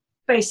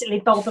basically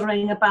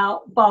bothering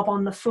about Bob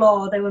on the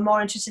floor, they were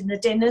more interested in the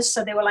dinners.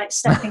 So they were like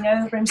stepping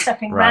over him,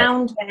 stepping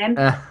round him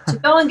to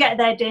go and get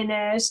their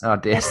dinners. Oh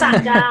dear. They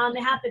sat down,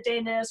 they had the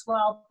dinners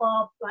while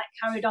Bob like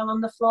carried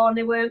on the floor, and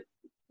they weren't,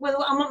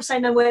 well, I'm not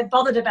saying they weren't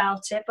bothered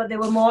about it, but they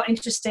were more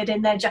interested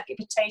in their jacket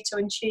potato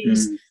and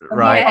cheese than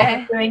what Bob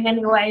was doing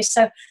anyway.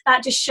 So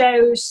that just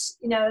shows,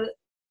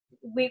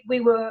 we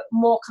were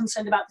more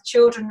concerned about the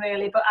children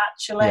really, but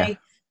actually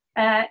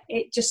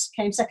it just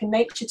came second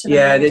nature to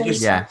them. It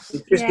just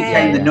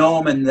became the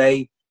norm. And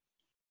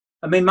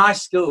my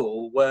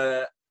school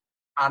were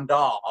and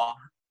are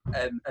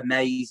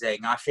amazing.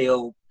 I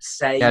feel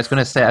safe. Yeah, I was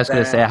going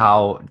to say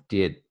how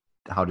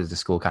does the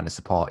school kind of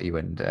support you?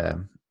 And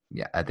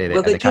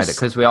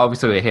because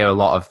we hear a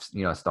lot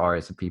of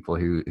stories of people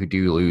who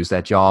do lose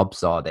their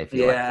jobs, or they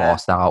feel like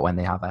forced out when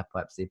they have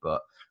epilepsy.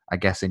 But I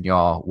guess in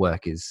your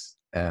work is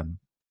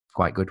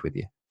quite good with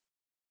you.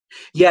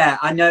 Yeah,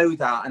 I know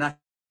that, and I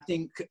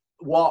think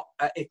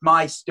if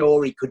my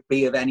story could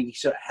be of any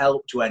sort of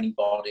help to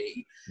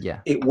anybody,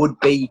 it would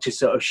be to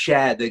sort of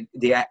share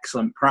the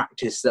excellent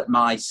practice that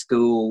my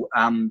school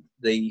and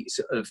the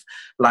sort of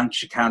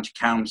Lancashire County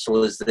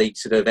Council, as the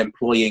sort of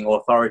employing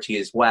authority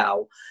as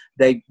well,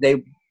 they've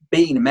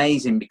been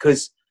amazing,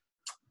 because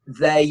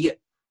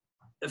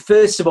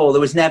first of all,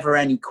 there was never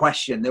any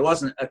question. There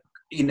wasn't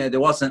there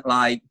wasn't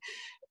like,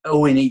 oh,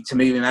 we need to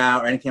move him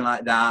out or anything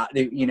like that.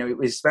 It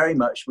was very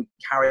much we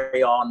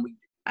carry on.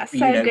 That's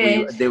so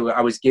good. I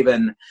was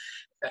given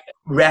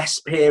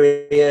rest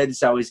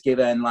periods. I was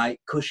given like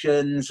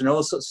cushions and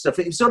all sorts of stuff.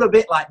 It was sort of a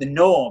bit like the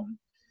norm.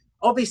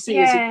 Obviously,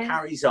 as it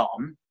carries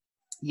on,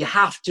 you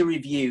have to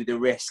review the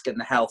risk and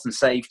the health and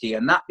safety,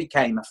 and that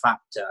became a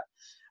factor.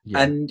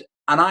 Yeah. And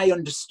I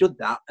understood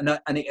that, and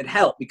it had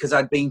helped because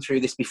I'd been through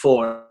this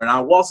before, and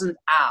I wasn't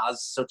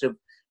as sort of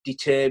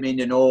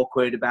determined and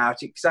awkward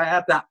about it, because I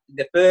had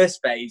the first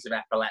phase of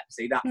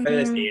epilepsy, that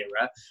first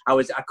era.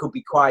 I could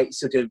be quite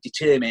sort of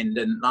determined,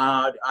 and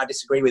I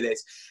disagree with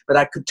this, but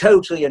I could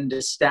totally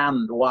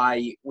understand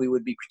why we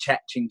would be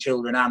protecting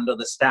children and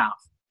other staff.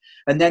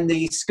 And then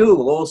the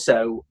school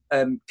also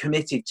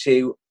committed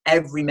to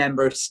every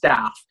member of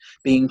staff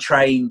being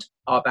trained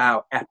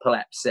about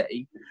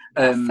epilepsy.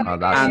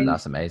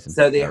 That's amazing.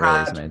 So they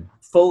had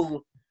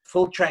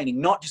full training,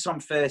 not just on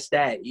first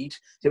aid.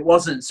 It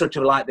wasn't sort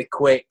of like the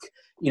quick,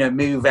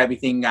 move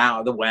everything out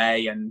of the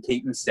way and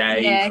keep them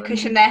safe. Yeah,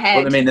 cushion their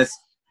head. Put them in this.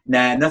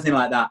 No, nothing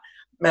like that.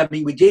 I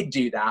mean, we did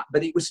do that,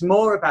 but it was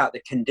more about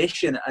the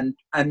condition,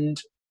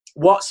 and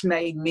what's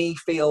made me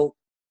feel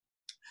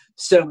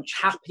so much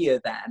happier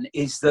then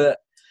is that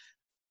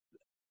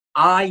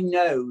I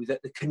know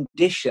that the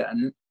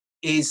condition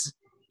is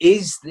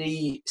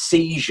the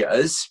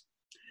seizures,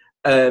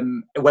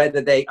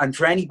 whether they, and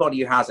for anybody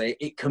who has it,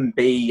 it can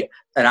be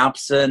an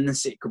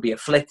absence, it could be a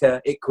flicker,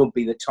 it could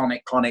be the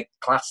tonic-clonic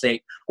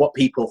classic, what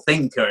people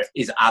think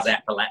is as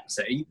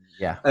epilepsy.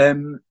 Yeah.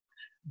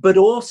 But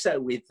also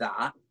with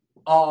that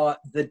are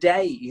the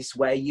days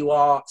where you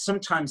are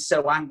sometimes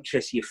so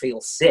anxious you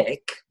feel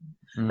sick,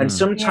 and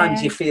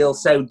sometimes you feel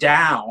so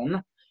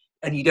down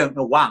and you don't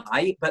know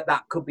why, but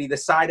that could be the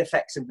side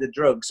effects of the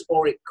drugs,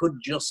 or it could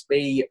just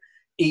be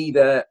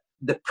either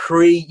the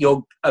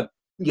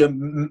you're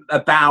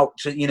about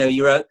to,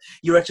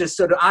 you're at a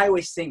sort of, I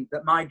always think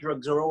that my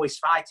drugs are always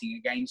fighting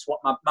against what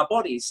my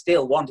body is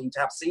still wanting to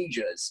have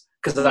seizures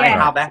because I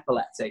have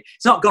epilepsy.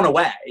 It's not gone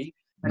away.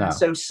 And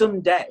so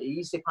some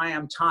days, if I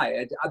am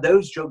tired,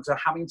 those drugs are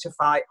having to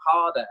fight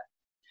harder.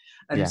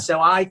 And so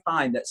I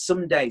find that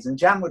some days, and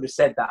Jan would have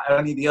said that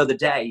only the other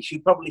day,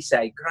 she'd probably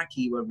say,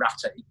 "Crikey, you were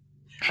ratty."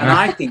 And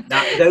I think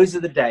that those are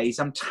the days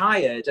I'm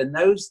tired, and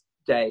those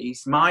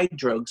days my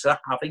drugs are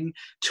having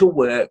to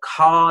work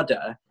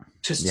harder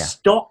to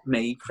stop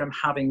me from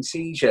having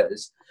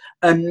seizures.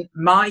 And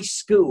my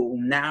school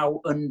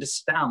now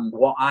understand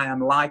what I am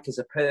like as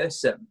a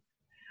person.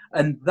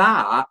 And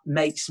that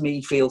makes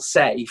me feel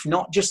safe,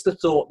 not just the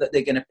thought that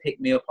they're going to pick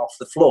me up off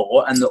the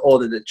floor or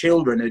that the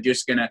children are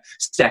just going to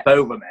step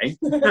over me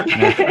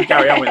and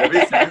carry on with their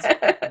business,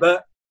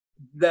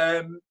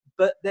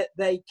 but that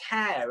they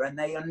care and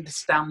they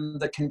understand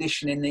the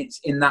condition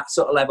in that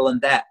sort of level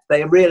and depth.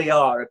 They really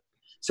are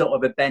sort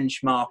of a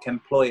benchmark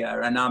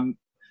employer,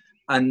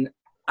 and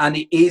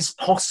it is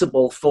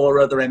possible for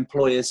other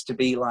employers to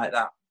be like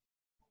that.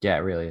 Yeah,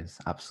 it really is.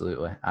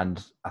 Absolutely.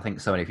 And I think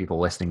so many people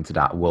listening to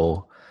that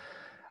will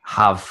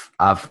have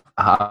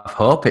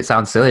hope. It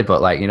sounds silly,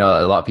 but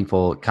a lot of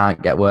people can't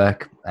get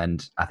work,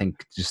 and I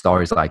think just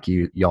stories like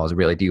yours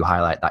really do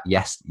highlight that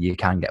yes, you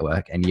can get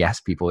work, and yes,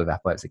 people with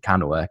epilepsy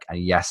can work, and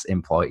yes,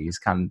 employees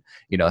can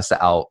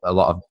set out a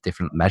lot of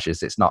different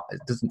measures. It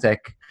doesn't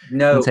take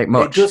much.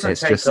 It doesn't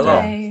take a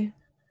lot.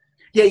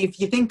 Yeah, if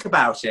you think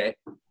about it,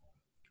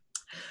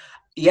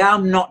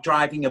 I'm not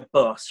driving a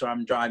bus or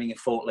I'm driving a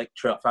forklift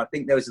truck. I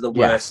think those are the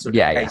worst sort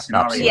of case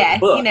scenarios. Yeah,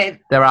 but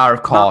there are,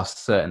 of course,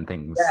 certain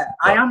things. Yeah,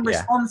 I am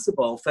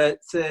responsible for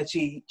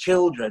 30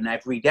 children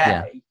every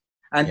day,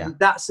 and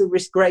that's a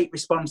great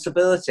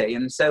responsibility.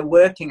 And so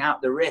working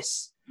out the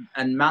risks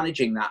and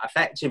managing that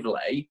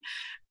effectively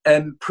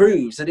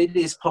proves that it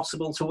is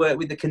possible to work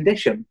with the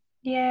condition.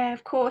 Yeah,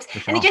 of course.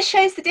 And it just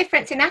shows the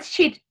difference in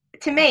attitude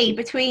to me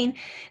between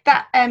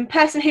that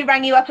person who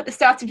rang you up at the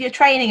start of your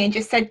training and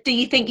just said, "Do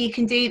you think you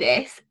can do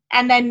this?"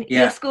 and then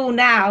your school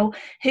now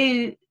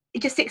who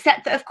just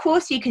accept that of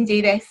course you can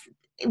do this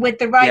with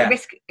the right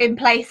risk in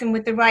place and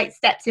with the right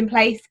steps in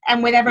place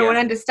and with everyone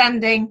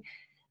understanding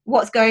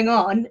what's going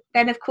on,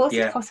 then of course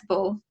it's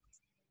possible.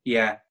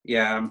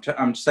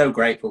 I'm so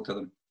grateful to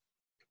them.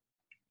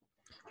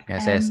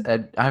 Yes.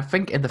 I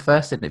think in the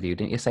first interview,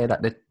 didn't you say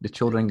that the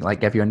children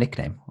gave you a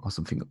nickname or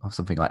something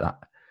like that?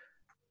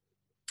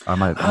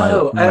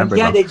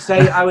 They'd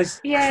say I was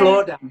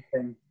floor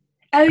dancing.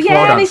 Oh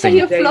yeah, they say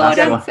you're floor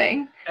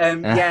dancing.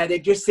 They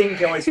just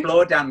think I was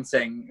floor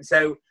dancing.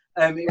 So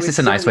this is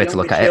a nice way to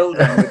look at it. Go,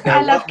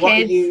 I love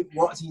kids.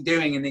 What's he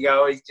doing? And they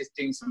go, "Oh, he's just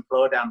doing some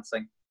floor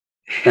dancing."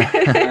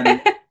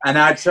 and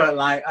I'd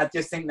I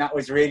just think that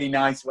was a really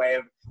nice way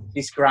of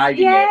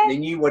describing it. They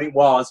knew what it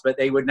was, but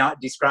they were not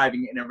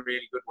describing it in a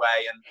really good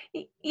way.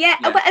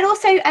 But and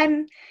also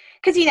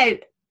because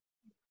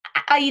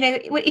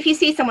if you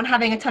see someone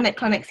having a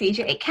tonic-clonic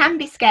seizure, it can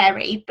be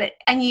scary,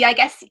 I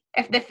guess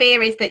if the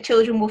fear is that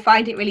children will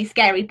find it really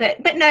scary, but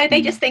no,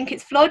 they just think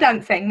it's floor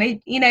dancing.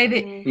 They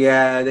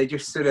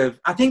just sort of,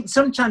 I think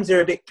sometimes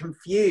they're a bit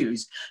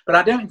confused, but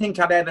I don't think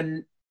I'd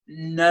ever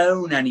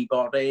known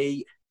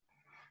anybody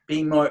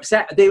being more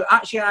upset.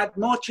 I had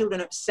more children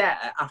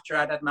upset after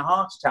I'd had my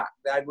heart attack.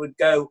 I would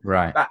go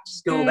back to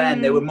school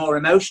then. They were more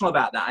emotional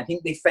about that. I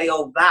think they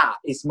feel that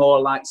is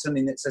more like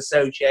something that's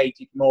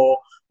associated more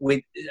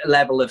with a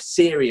level of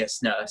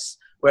seriousness,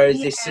 whereas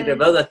this sort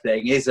of other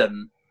thing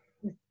isn't.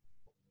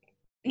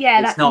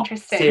 That's not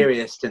interesting.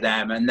 Serious to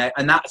them, and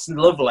that's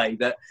lovely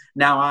that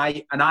now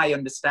I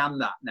understand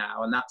that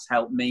now, and that's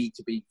helped me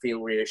to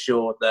feel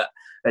reassured that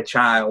a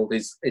child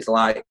is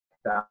like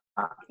that.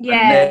 And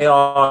they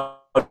are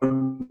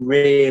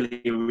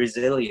really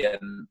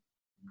resilient.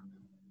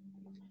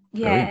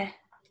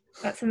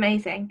 That's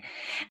amazing.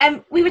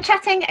 We were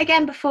chatting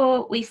again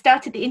before we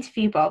started the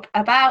interview, Bob,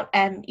 about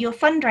your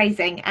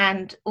fundraising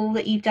and all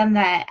that you've done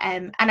there,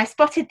 and I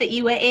spotted that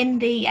you were in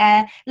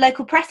the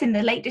local press in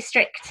the Lake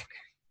District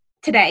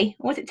today.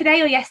 Was it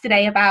today or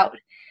yesterday? About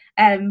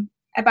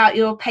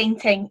your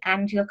painting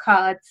and your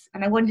cards,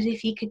 and I wondered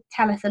if you could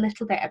tell us a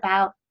little bit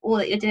about all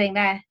that you're doing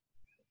there.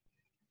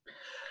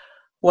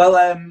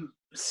 Well,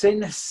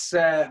 since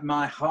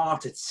my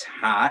heart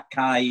attack,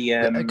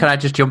 Can I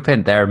just jump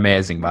in? They're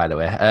amazing, by the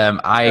way.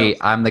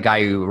 I'm the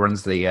guy who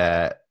runs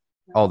the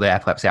all the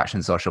Epilepsy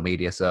Action social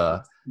media.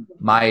 So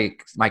my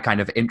kind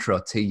of intro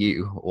to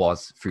you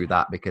was through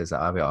that, because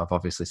I've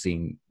obviously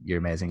seen your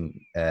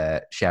amazing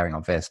sharing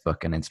on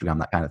Facebook and Instagram,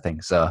 that kind of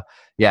thing. So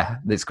yeah,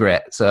 it's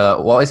great.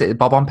 So what is it?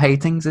 Bob on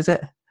Paintings, is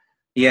it?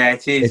 Yeah,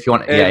 it is. If you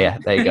want, yeah,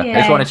 there you go. Yeah. I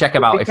just want to check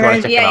them out. If you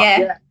want to check them out,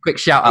 Yeah. quick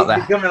shout out It's there.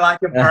 becoming like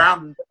a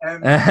brand.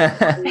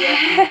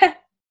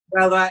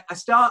 Well,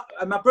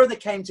 my brother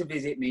came to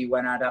visit me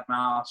when I'd had my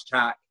heart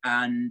attack,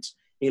 and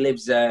he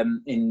lives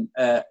in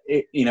the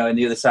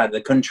other side of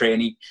the country,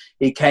 and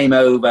he came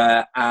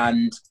over,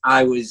 and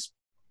I was,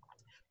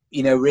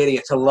 really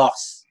at a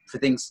loss for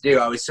things to do.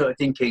 I was sort of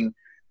thinking,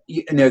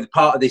 the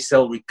part of this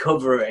whole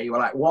recovery, well,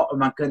 like, what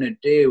am I going to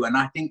do? And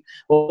I think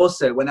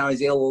also when I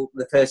was ill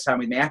the first time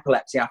with my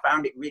epilepsy, I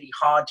found it really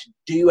hard to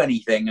do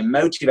anything and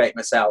motivate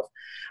myself.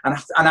 And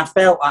I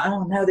felt like,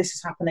 oh no, this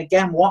has happened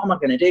again. What am I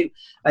going to do?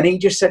 And he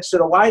just said,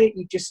 sort of, why don't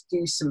you just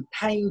do some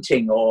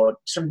painting or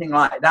something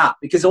like that?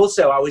 Because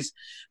also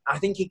I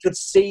think he could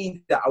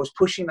see that I was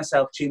pushing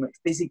myself too much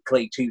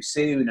physically too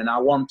soon, and I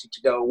wanted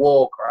to go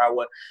walk,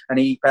 and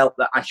he felt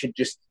that I should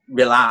just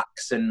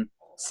relax and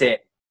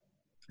sit.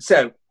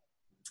 So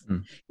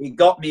he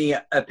got me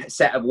a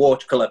set of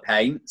watercolor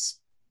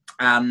paints,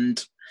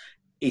 and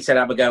he said,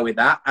 have a go with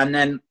that. And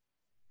then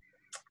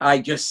I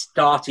just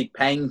started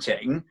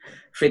painting,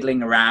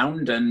 fiddling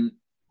around, and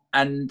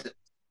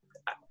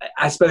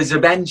I suppose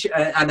eventually,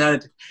 and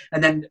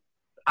then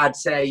I'd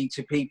say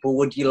to people,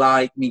 would you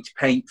like me to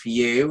paint for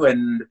you?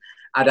 And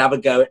I'd have a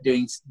go at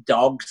doing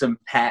dogs and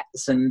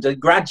pets, and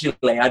gradually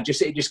it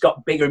just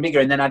got bigger and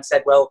bigger. And then I'd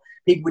said, well,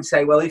 people would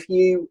say, well, if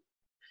you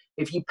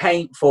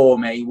paint for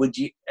me, would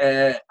you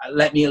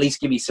let me at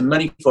least give you some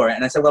money for it?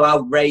 And I said, well,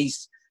 I'll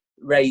raise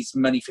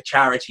money for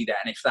charity then,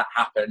 if that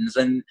happens.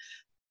 And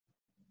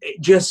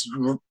it just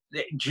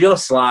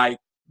like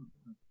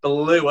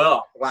blew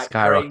up, like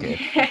skyrocket.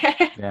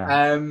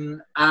 yeah.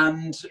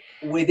 And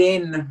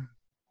within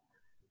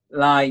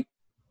now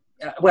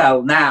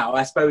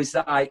I suppose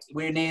that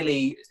we're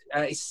nearly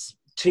it's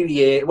 2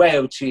 years, way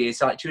over 2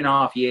 years, like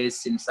 2.5 years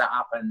since that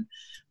happened.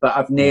 But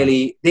I've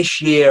nearly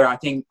this year, I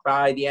think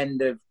by the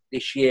end of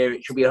this year,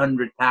 it should be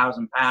 £100,000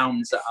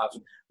 that I've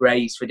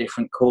raised for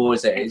different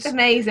causes. It's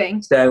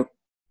amazing. So,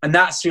 and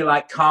that's through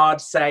like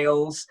card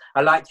sales.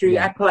 Through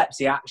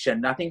Epilepsy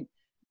Action. I think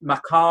my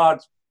card,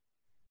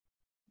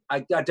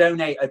 I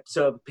donate a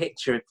sort of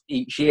picture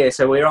each year.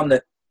 So we're on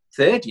the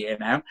 3rd year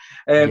now.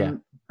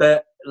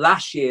 But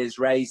last year's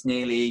raised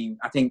nearly,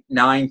 I think,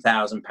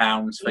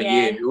 £9,000 for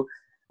you,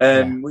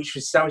 which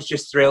I was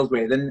just thrilled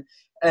with.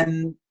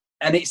 And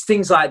it's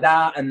things like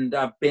that, and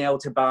I've been able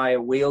to buy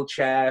a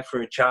wheelchair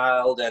for a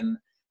child, and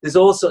there's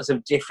all sorts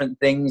of different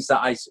things that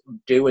I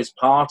do as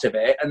part of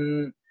it.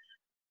 And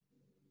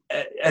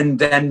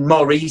then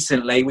more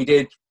recently, we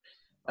did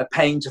a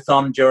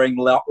paint-a-thon during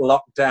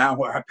lockdown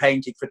where I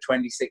painted for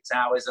 26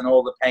 hours, and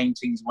all the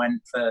paintings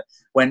went to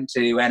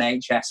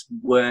NHS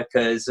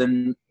workers,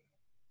 and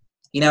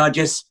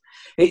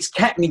it's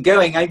kept me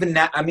going. Even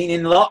now, I mean,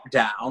 in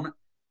lockdown,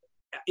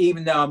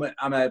 even though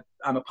I'm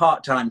a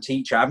part-time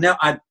teacher,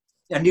 I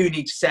do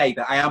need to say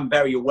that I am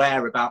very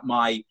aware about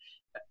my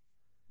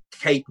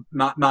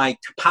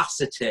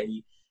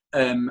capacity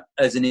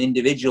as an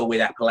individual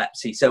with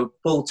epilepsy. So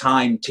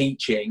full-time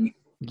teaching,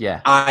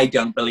 I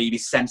don't believe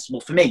is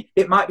sensible for me.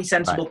 It might be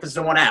sensible for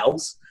someone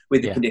else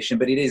with the condition,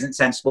 but it isn't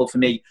sensible for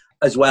me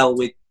as well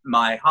with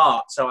my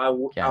heart. So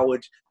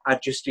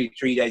I'd just do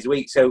 3 days a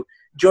week. So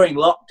during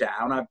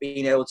lockdown, I've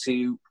been able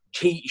to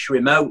teach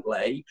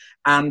remotely,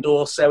 and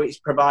also it's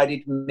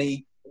provided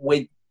me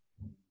with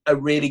a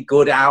really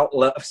good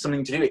outlet of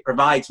something to do. It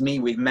provides me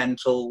with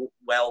mental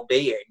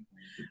well-being.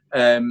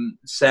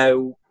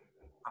 So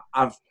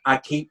I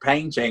keep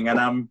painting,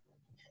 and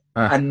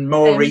and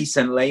more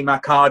recently my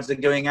cards are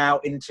going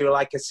out into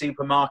like a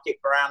supermarket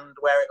brand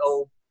where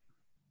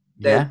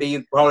they'll be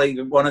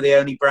probably one of the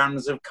only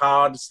brands of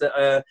cards that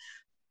are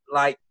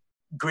like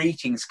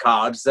greetings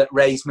cards that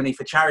raise money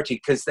for charity,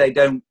 because they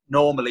don't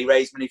normally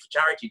raise money for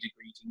charity to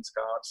greetings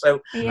cards.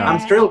 So I'm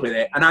thrilled with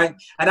it. And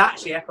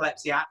actually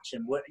Epilepsy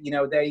Action,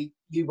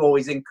 you've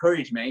always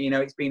encouraged me.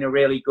 It's been a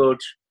really good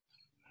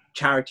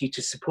charity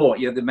to support.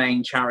 You're the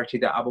main charity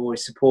that I've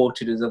always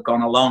supported as I've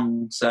gone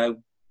along. So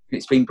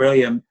it's been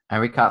brilliant.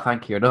 And we can't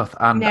thank you enough.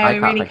 And I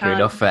can't thank you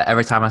enough.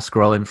 Every time I'm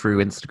scrolling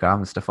through Instagram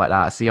and stuff like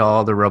that, I see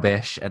all the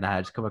rubbish, and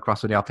I just come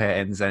across one of your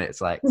paintings, and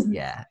it's like,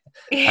 I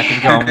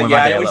can go on with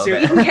my day a little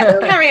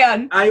bit. Carry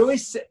on.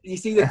 You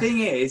see, the thing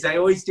is, I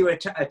always do a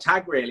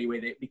tag really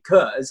with it,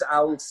 because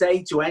I'll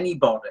say to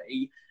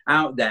anybody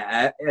out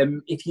there,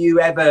 if you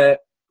ever,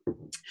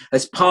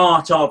 as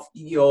part of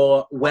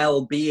your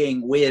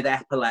well-being with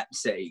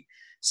epilepsy,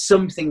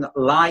 something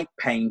like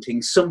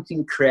painting,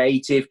 something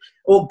creative,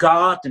 or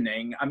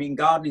gardening. I mean,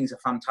 gardening is a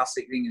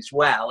fantastic thing as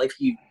well if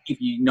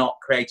you're not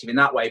creative in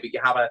that way, but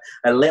you have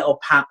a little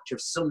patch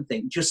of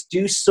something. Just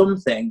do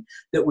something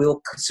that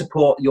will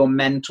support your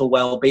mental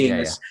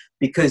well-being,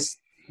 because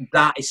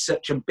that is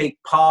such a big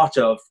part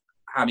of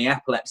having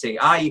epilepsy.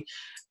 I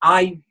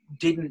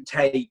didn't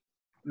take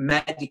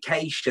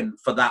medication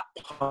for that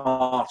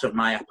part of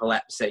my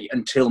epilepsy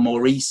until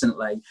more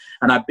recently,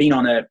 and I've been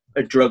on a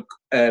drug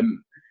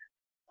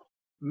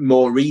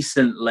more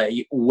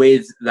recently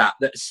with that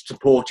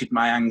supported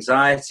my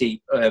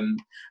anxiety,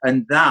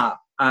 and that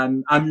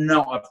I'm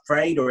not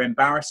afraid or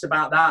embarrassed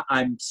about that.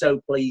 I'm so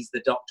pleased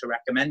the doctor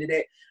recommended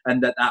it,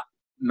 and that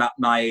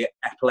my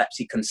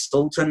epilepsy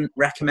consultant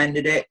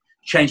recommended it.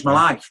 Changed my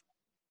life.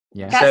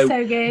 Yeah, that's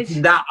so good.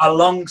 That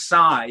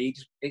alongside,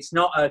 it's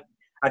not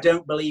I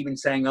don't believe in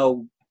saying,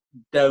 oh,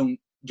 don't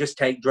just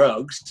take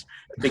drugs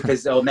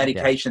because or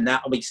medication,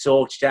 that'll be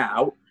sorted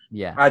out.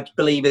 Yeah. I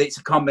believe that it's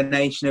a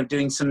combination of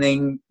doing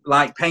something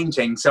like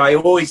painting. So I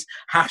always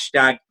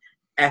hashtag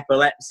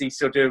epilepsy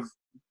sort of,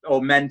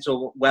 or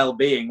mental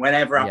well-being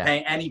whenever I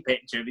paint any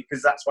picture,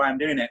 because that's why I'm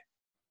doing it.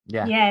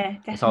 Yeah. Yeah,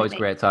 definitely. It's always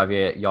great to have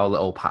your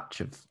little patch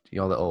of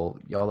your little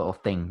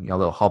thing, your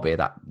little hobby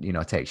that, you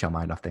know, takes your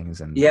mind off things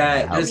and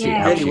helps you.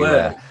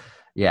 Absolutely.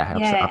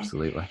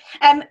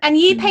 And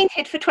you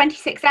painted for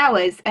 26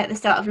 hours at the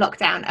start of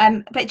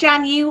lockdown. But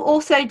Jan, you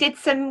also did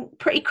some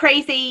pretty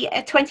crazy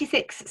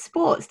 26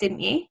 sports,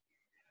 didn't you?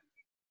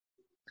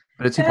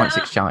 The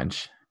 2.6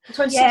 challenge.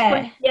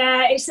 26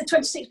 it's the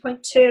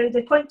 26.2.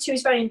 The 0.2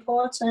 is very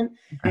important.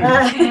 So,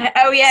 I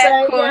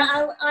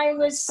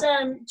was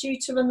due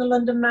to run the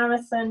London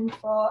Marathon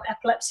for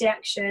Epilepsy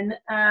Action,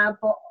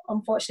 but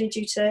unfortunately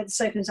due to the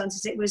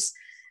circumstances it was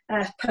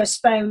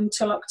postponed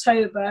till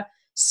October.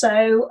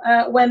 So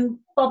when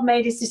Bob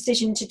made his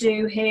decision to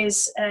do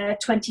his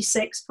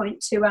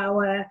 26.2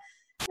 hour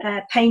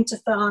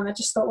paint-a-thon, I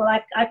just thought, well,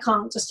 I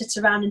can't just sit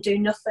around and do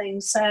nothing.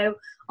 So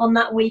on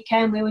that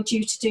weekend we were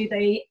due to do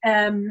the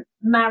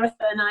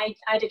marathon. I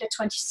did a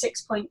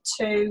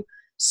 26.2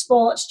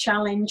 sports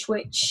challenge,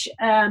 which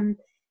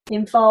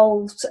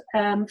involved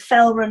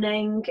fell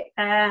running,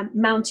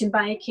 mountain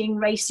biking,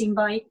 racing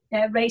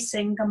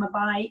on my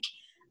bike,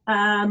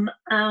 and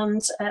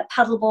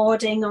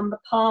paddleboarding on the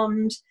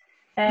pond,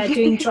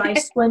 doing dry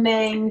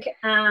swimming,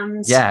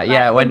 and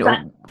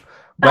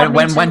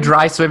when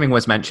dry swimming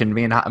was mentioned,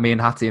 me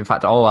and Hattie, in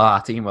fact, all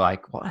our team were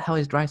like, "What the hell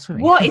is dry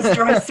swimming? What is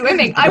dry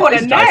swimming? I want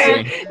to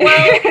know."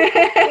 Well,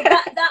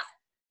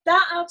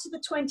 that out of the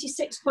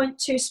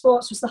 26.2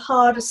 sports was the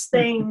hardest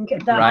thing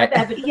that I've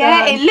ever done.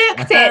 Yeah, it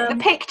looked it. The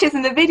pictures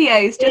and the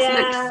videos just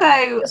looked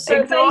so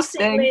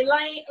exhausting.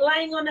 Basically,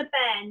 lying on a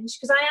bench,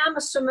 because I am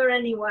a swimmer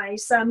anyway,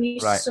 so I'm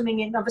used to swimming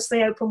in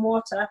obviously open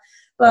water.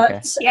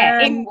 But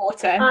in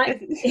water. I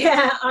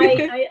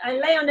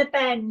lay on a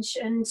bench,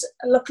 and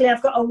luckily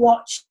I've got a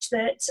watch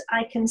that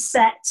I can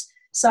set.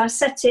 So I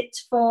set it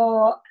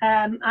for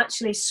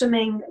actually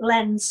swimming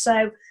length.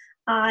 So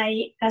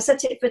I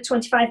set it for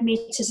 25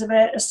 meters of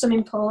a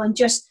swimming pool, and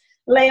just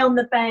lay on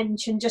the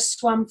bench and just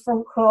swam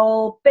front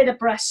crawl, bit of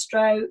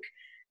breaststroke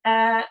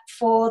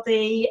for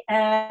the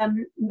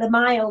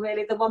mile,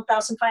 really, the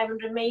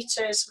 1,500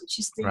 meters, which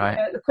is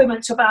the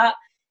equivalent to about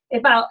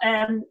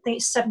I think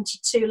it's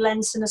 72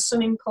 lengths in a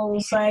swimming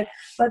pool. So,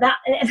 but that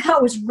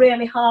was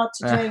really hard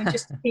to do,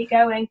 just to keep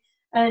going.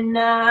 And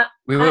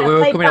we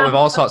were coming up with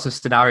all sorts of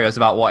scenarios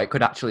about what it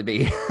could actually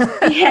be.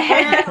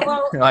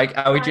 Like,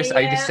 are you just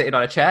sitting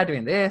on a chair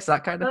doing this,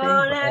 that kind of thing?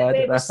 No,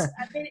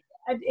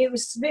 it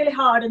was really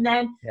hard. And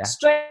then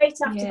straight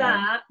after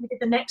that, we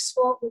did the next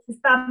sport, which was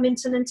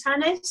badminton and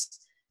tennis.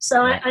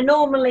 So I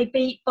normally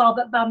beat Bob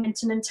at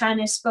badminton and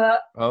tennis,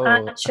 but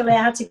actually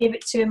I had to give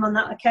it to him on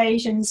that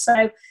occasion.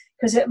 So,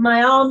 because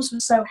my arms were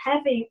so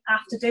heavy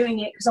after doing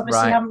it, because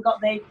obviously you haven't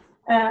got the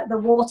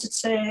water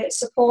to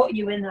support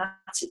you in that.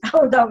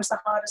 That was the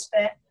hardest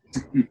bit.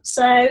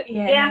 So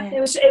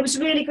it was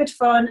really good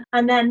fun.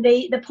 And then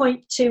the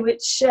 0.2,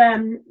 which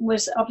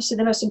was obviously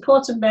the most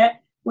important bit,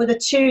 were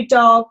the two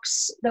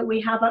dogs that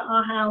we have at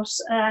our house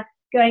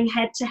going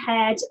head to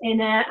head in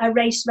a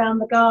race around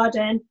the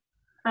garden.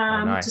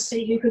 To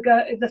see who could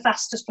go the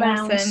fastest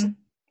rounds.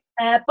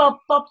 Bob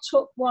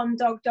took one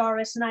dog,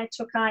 Doris, and I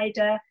took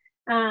Ida,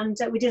 and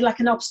we did like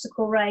an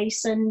obstacle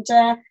race. And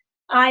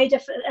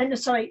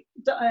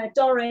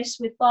Doris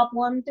with Bob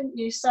won, didn't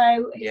you?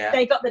 So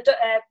they got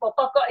Bob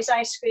got his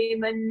ice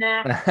cream, and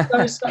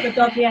Doris got the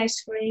doggy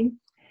ice cream.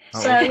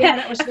 So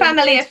that was a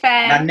family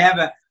affair.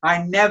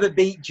 I never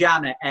beat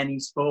Jan at any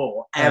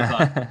sport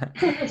ever.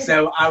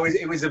 So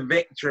it was a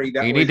victory.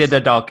 You needed a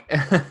dog.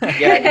 Both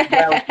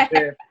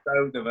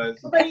of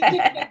us.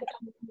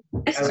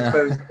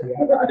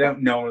 I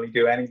don't normally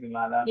do anything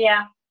like that.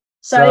 Yeah.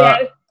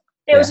 So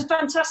it was a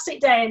fantastic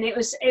day, and it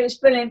was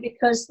brilliant,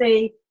 because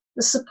the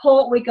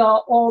support we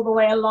got all the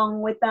way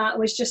along with that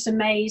was just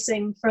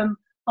amazing. From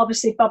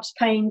obviously Bob's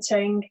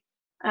painting,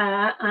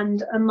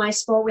 and my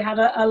sport, we had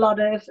a lot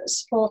of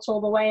support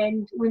all the way,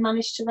 and we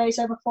managed to raise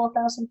over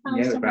 £4,000.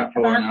 Yeah, about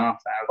 4,500.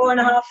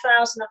 4,500,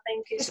 I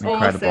think, is the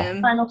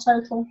awesome. final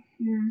total.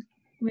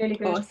 Really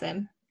good.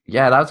 Awesome.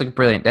 Yeah, that was a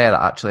brilliant day.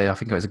 That actually, I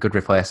think it was a good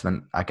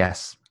replacement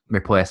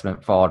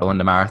for the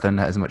London Marathon,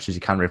 as much as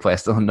you can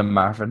replace the London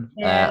Marathon.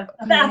 Yeah,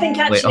 I think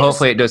actually,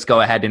 hopefully it does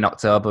go ahead in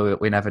October.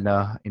 We never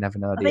know. You never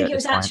know. I think it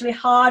was actually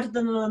harder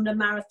than the London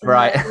Marathon.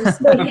 Right.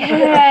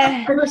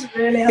 It was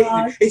really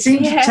hard. It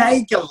seemed to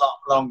take a lot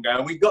longer,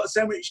 and we got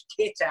so much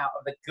kit out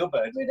of the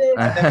cupboard. We did.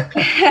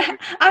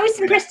 I was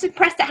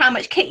impressed at how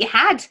much kit you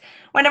had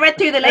when I read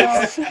through the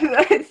list.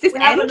 It's just we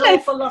have endless. an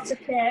awful lot of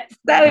kit.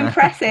 So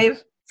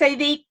impressive. So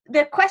the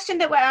question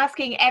that we're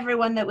asking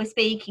everyone that we're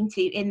speaking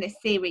to in this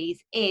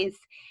series is,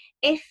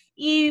 if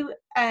you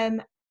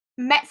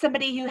met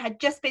somebody who had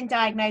just been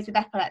diagnosed with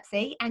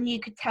epilepsy and you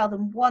could tell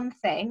them one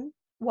thing,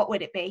 what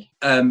would it be?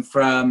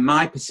 From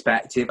my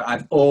perspective,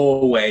 I've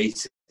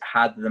always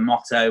had the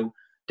motto,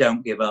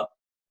 don't give up,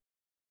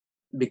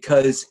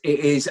 because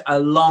it is a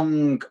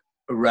long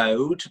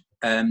road.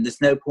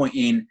 There's no point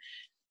in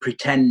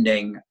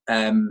pretending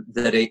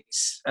that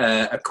it's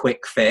a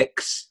quick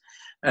fix.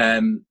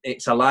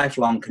 It's a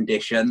lifelong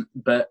condition,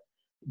 but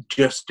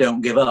just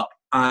don't give up.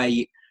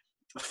 I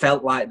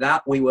felt like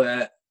that. We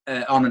were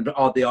on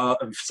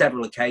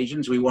several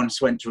occasions. We once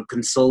went to a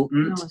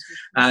consultant,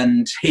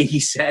 and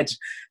he said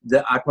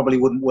that I probably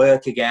wouldn't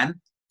work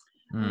again.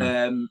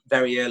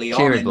 Very early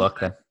Cheery on. bloke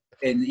then.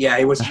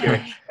 He was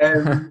cheery.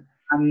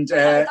 And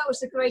that was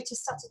the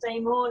greatest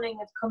Saturday morning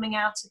of coming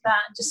out of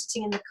that and just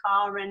sitting in the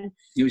car, and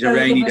it was a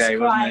rainy day,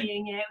 wasn't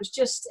it? Yeah, it was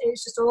just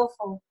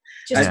awful.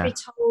 Just to be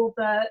told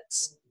that,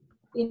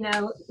 you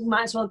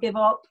might as well give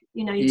up.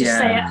 You just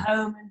stay at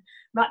home and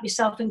wrap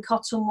yourself in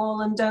cotton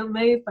wool and don't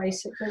move,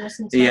 basically,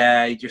 wasn't it?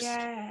 Yeah,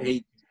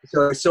 he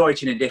saw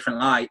it in a different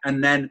light.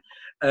 And then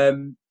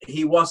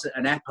he was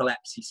an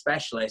epilepsy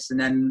specialist, and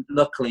then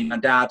luckily my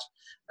dad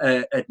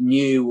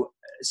knew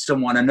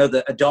someone, a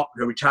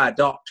retired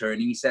doctor,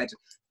 and he said,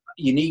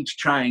 you need to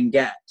try and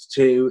get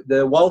to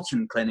the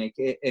Walton Clinic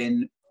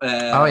in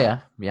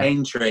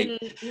Aintree,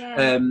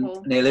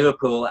 near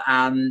Liverpool.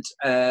 And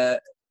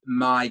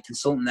my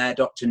consultant there,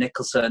 Dr.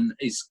 Nicholson,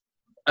 is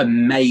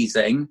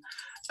amazing,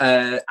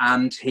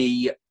 and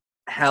he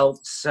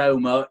helped so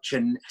much,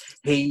 and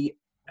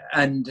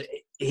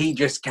he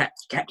just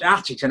kept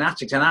at it and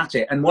at it and at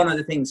it. And one of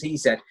the things he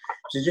said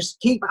to just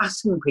keep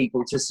asking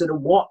people to sort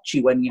of watch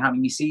you when you're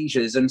having your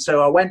seizures. And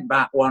so I went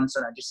back once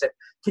and I just said,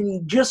 can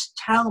you just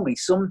tell me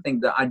something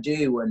that I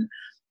do and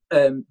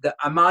that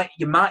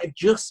you might have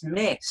just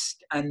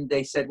missed? And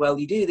they said, well,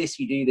 you do this,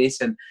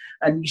 and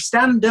you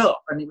stand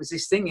up. And it was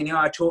this thing,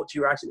 I talked to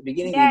you right at the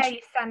beginning. Yeah, you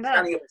stand up.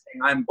 Standing up and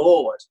saying, I'm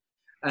bored.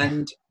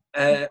 And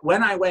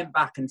when I went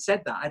back and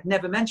said that, I'd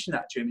never mentioned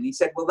that to him. And he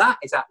said, well, that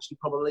is actually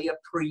probably a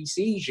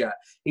pre-seizure.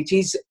 It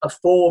is a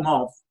form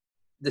of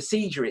the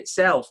seizure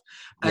itself.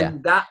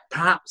 And that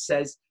perhaps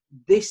says,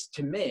 this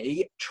to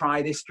me,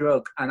 try this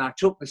drug. And I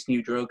took this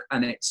new drug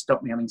and it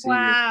stopped me having seizures.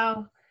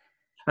 Wow.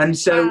 And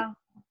so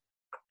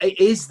it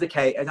is the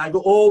case. And I would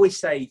always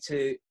say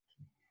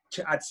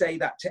I'd say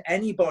that to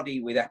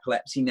anybody with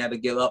epilepsy, never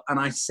give up. And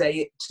I say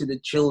it to the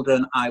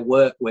children I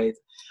work with,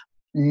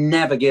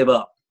 never give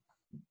up.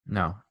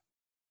 No.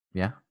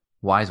 Yeah.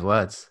 Wise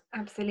words.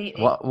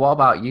 Absolutely. What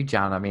about you,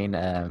 Jan? I mean,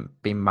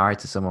 being married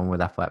to someone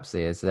with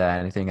epilepsy, is there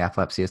anything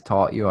epilepsy has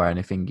taught you, or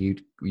anything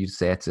you'd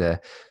say to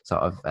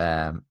sort of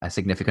a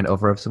significant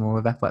other of someone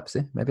with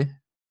epilepsy, maybe?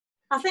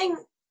 I think,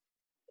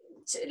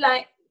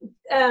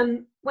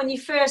 when you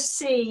first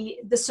see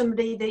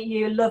somebody that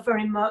you love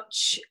very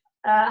much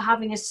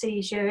having a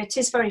seizure, it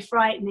is very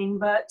frightening,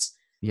 but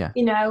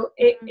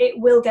it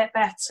will get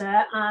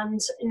better. And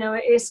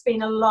it's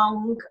been a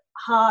long,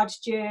 hard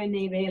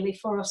journey really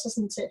for us,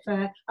 isn't it,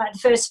 for the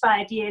first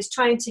 5 years,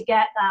 trying to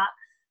get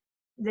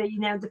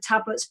the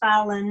tablets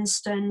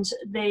balanced and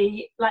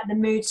the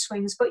mood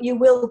swings. But you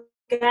will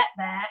get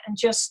there, and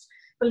just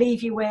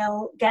believe you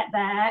will get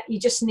there. You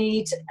just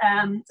need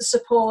the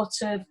support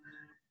of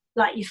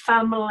your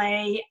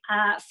family,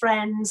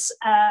 friends,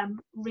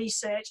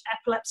 research.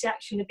 Epilepsy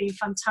Action have been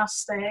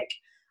fantastic.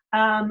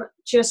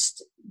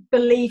 Just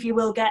believe you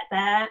will get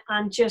there,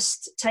 and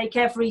just take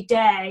every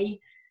day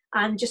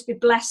and just be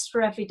blessed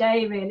for every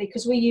day, really,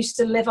 because we used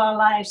to live our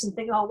lives and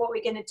think, what are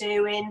we going to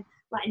do in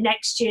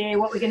next year,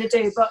 what we're going to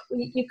do, but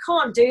you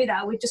can't do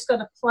that. We've just got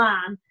to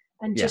plan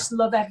and just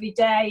love every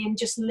day and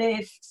just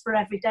live for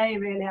every day,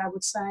 really, I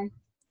would say.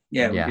 We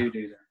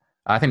do that.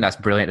 I think that's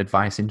brilliant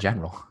advice in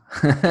general.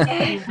 For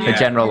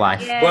general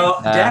life. Yeah.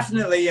 Well,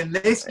 definitely in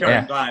this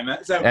current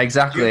climate. So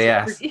exactly,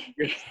 just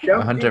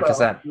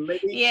 100%.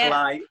 Live each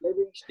life, live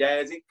each day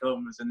as it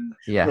comes, and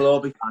Yeah. we'll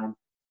all be fine.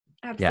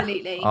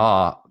 Absolutely. Yeah.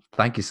 Oh,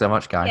 thank you so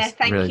much, guys. Yeah,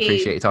 thank really you.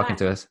 appreciate you talking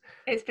to us.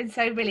 It's been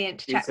so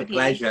brilliant to chat It's a with you.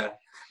 pleasure.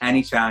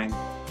 Anytime.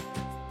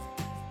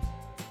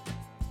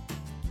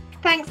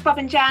 Thanks, Bob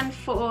and Jan,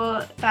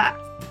 for that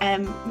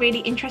really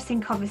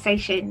interesting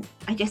conversation.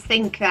 I just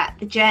think that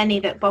the journey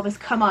that Bob has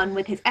come on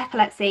with his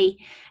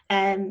epilepsy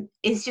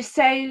is just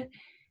so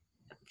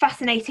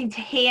fascinating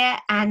to hear,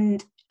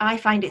 and I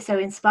find it so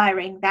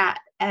inspiring that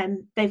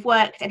they've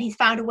worked, and he's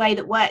found a way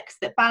that works,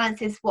 that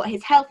balances what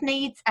his health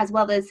needs as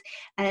well as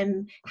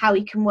how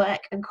he can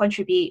work and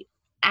contribute.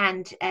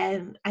 And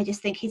I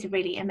just think he's a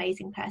really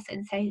amazing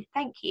person. So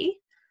thank you.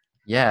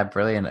 Yeah,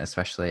 brilliant,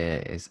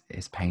 especially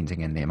his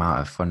painting and the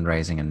amount of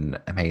fundraising and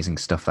amazing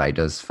stuff that he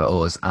does for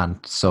us and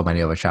so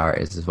many other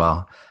charities as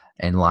well,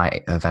 in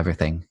light of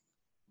everything.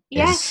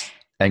 Yeah. Is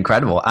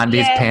incredible. And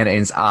his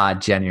paintings are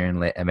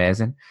genuinely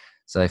amazing.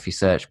 So if you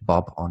search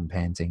Bob on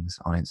Paintings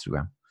on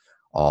Instagram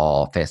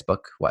or Facebook,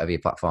 whatever your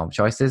platform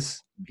choice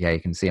is, yeah,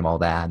 you can see them all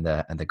there, and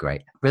they're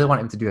great. I really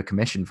want him to do a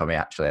commission for me,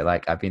 actually.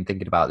 Like, I've been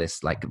thinking about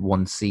this, like,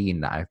 one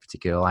scene that I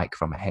particularly like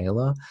from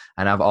Halo,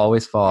 and I've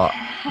always thought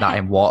that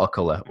in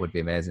watercolor would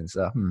be amazing.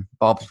 So,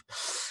 Bob,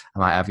 I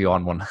might have you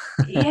on one.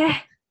 Yeah.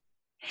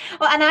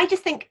 Well, and I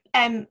just think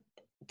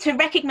to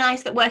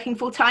recognise that working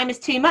full time is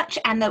too much,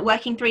 and that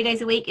working 3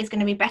 days a week is going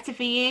to be better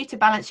for you to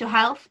balance your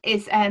health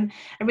is a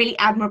really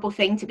admirable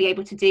thing to be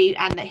able to do,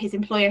 and that his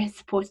employer has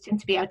supported him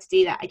to be able to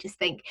do that, I just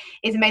think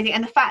is amazing.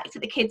 And the fact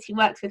that the kids he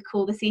works with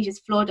call the seizures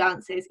floor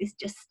dances is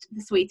just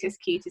the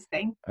sweetest, cutest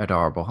thing.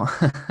 Adorable.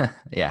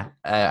 Yeah.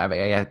 I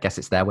mean, I guess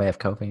it's their way of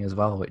coping as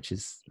well, which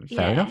is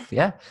fair enough.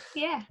 Yeah.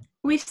 Yeah.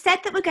 We've said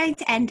that we're going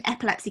to end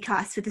Epilepsy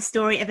Cast with the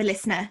story of a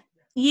listener,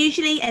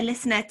 usually a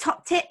listener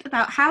top tip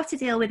about how to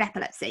deal with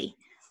epilepsy.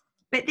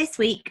 But this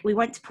week, we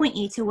want to point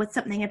you towards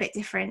something a bit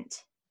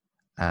different.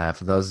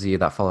 For those of you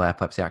that follow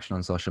Epilepsy Action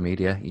on social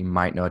media, you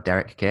might know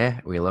Derek K.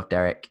 We love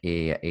Derek.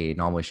 He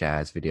normally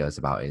shares videos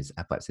about his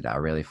epilepsy that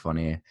are really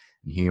funny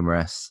and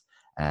humorous.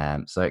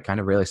 So it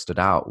kind of really stood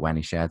out when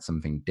he shared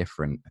something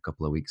different a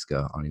couple of weeks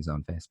ago on his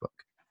own Facebook.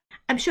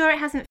 I'm sure it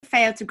hasn't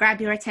failed to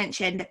grab your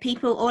attention that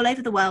people all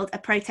over the world are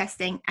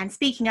protesting and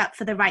speaking up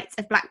for the rights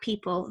of Black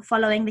people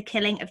following the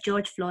killing of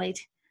George Floyd.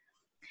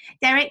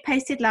 Derek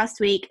posted last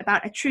week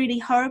about a truly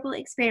horrible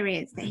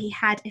experience that he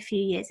had a few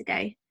years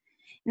ago.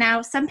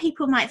 Now, some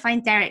people might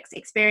find Derek's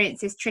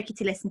experiences tricky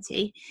to listen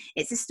to.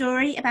 It's a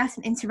story about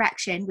an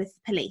interaction with the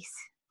police.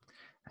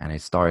 And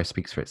his story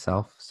speaks for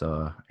itself,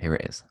 so here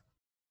it is.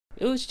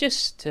 It was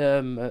just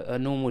a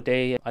normal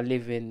day. I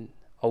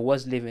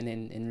was living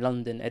in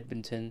London,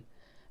 Edmonton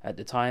at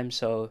the time,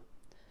 so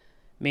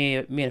me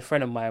and a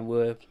friend of mine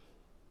we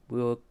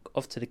were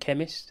off to the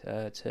chemist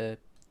to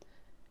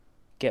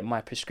get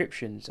my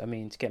prescriptions,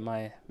 to get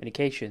my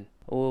medication,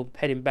 or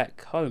heading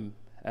back home,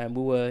 and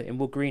we were in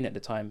Wood Green at the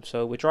time,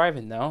 so we're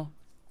driving now.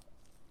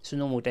 It's a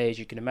normal day, as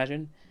you can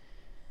imagine.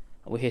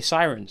 We hear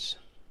sirens,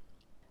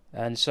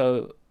 and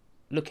so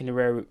look in the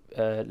rear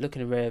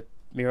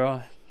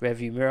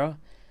view mirror,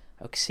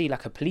 I could see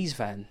like a police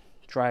van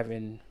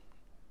driving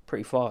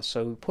pretty fast,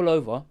 so we pull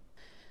over,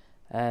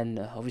 and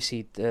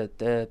obviously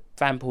the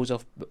van pulls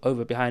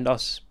over behind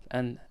us,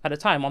 and at the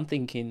time I'm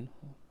thinking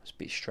it's a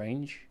bit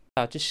strange.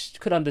 I just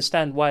couldn't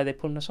understand why they're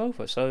pulling us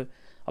over. So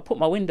I put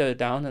my window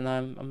down and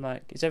I'm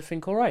like, is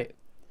everything all right?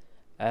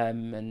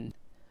 And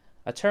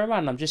I turn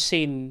around and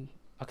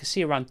I can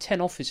see around 10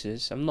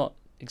 officers. I'm not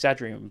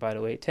exaggerating, by the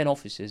way, 10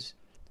 officers.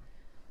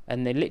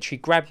 And they literally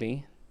grab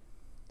me.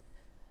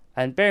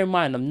 And bear in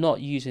mind, I'm not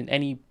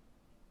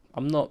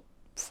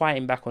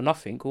fighting back or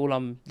nothing. All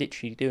I'm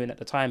literally doing at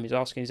the time is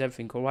asking, is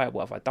everything all right?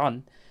 What have I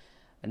done?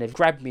 And they've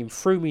grabbed me and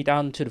threw me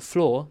down to the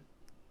floor.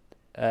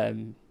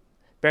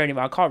 Bearing in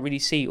mind, I can't really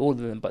see all of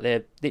them, but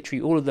they're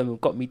literally, all of them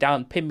have got me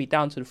down, pinned me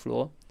down to the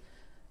floor.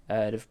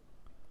 They've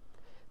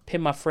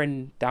pinned my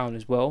friend down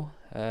as well.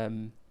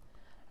 And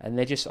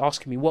they're just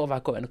asking me, what have I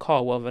got in the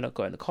car? What have I not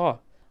got in the car?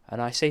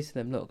 And I say to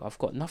them, look, I've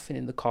got nothing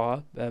in the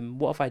car.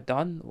 What have I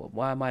done?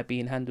 Why am I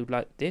being handled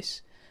like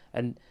this?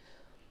 And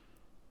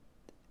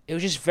it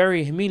was just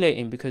very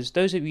humiliating, because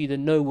those of you that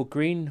know Wood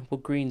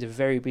Green's a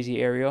very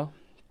busy area.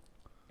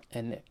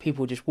 And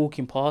people just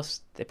walking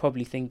past, they're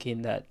probably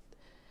thinking that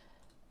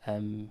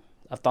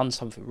I've done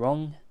something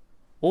wrong.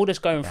 All that's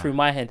going through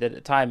my head at the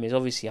time is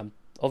I'm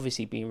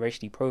obviously being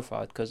racially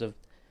profiled because of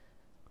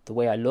the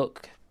way I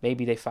look.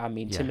 Maybe they found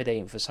me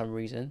intimidating for some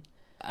reason.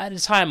 At the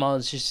time, I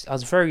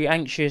was very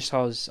anxious.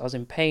 I was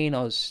in pain.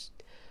 I was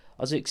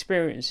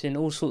experiencing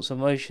all sorts of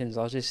emotions.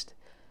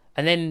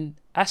 And then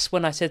that's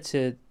when I said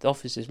to the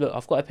officers, look,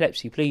 I've got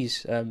epilepsy.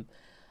 Please,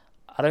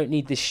 I don't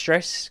need this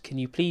stress. Can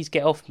you please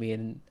get off me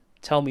and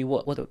tell me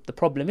what the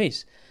problem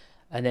is?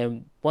 And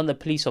then one of the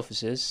police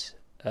officers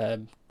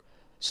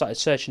started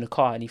searching the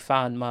car, and he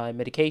found my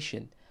medication.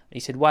 And he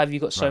said, why have you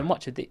got so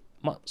much of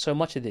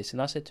this?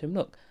 And I said to him,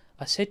 look,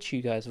 I said to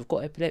you guys, I've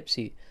got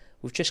epilepsy.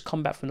 We've just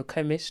come back from the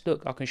chemist.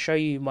 Look, I can show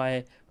you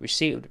my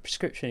receipt of the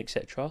prescription,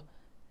 etc.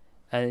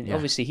 And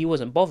obviously he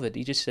wasn't bothered.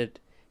 He just said,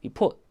 he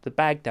put the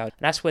bag down. And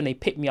that's when they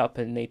picked me up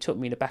and they took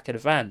me in the back of the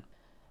van.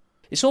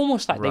 It's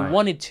almost like they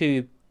wanted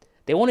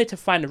to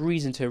find a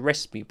reason to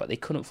arrest me, but they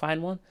couldn't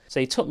find one. So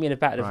they took me in the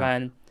back of the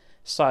van,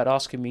 started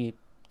asking me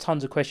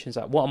tons of questions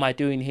like, what am I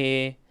doing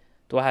here?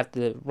 Do I have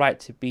the right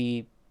to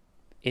be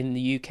in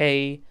the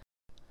UK?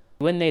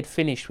 When they'd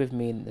finished with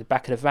me in the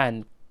back of the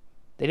van,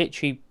 they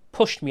literally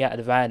pushed me out of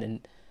the van,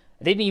 and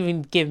they didn't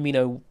even give me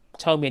no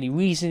tell me any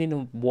reasoning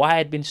on why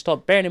I'd been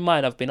stopped. Bearing in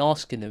mind, I've been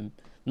asking them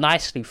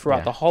nicely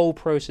throughout the whole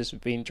process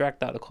of being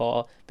dragged out of the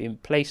car, being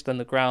placed on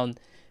the ground,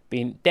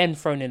 being then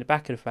thrown in the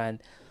back of the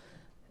van.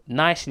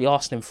 Nicely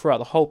asking them throughout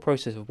the whole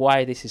process of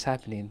why this is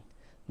happening.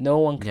 No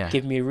one could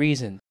give me a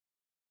reason.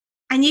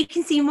 And you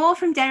can see more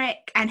from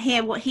Derek and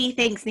hear what he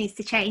thinks needs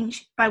to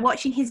change by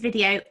watching his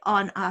video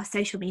on our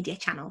social media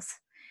channels.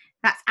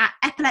 That's at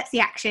Epilepsy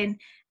Action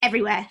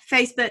everywhere: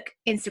 Facebook,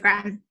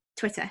 Instagram,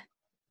 Twitter.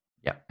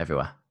 Yeah,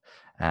 everywhere.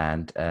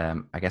 And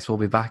I guess we'll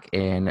be back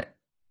in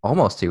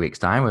almost 2 weeks'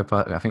 time. I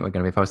think we're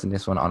going to be posting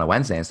this one on a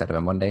Wednesday instead of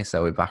a Monday.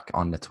 So we're back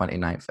on the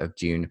 29th of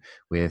June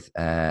with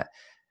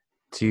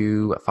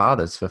 2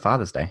 fathers for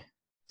Father's Day.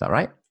 Is that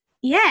right?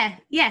 Yeah,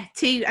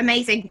 2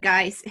 amazing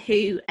guys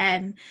who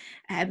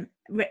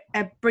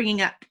are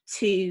bringing up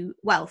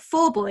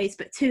 4 boys,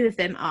 but 2 of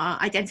them are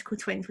identical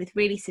twins with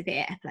really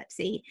severe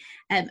epilepsy,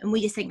 and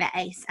we just think they're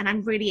ace, and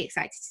I'm really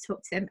excited to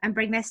talk to them and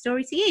bring their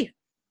story to you.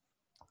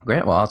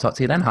 Great. Well, I'll talk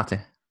to you then, Hattie.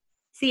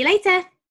 See you later.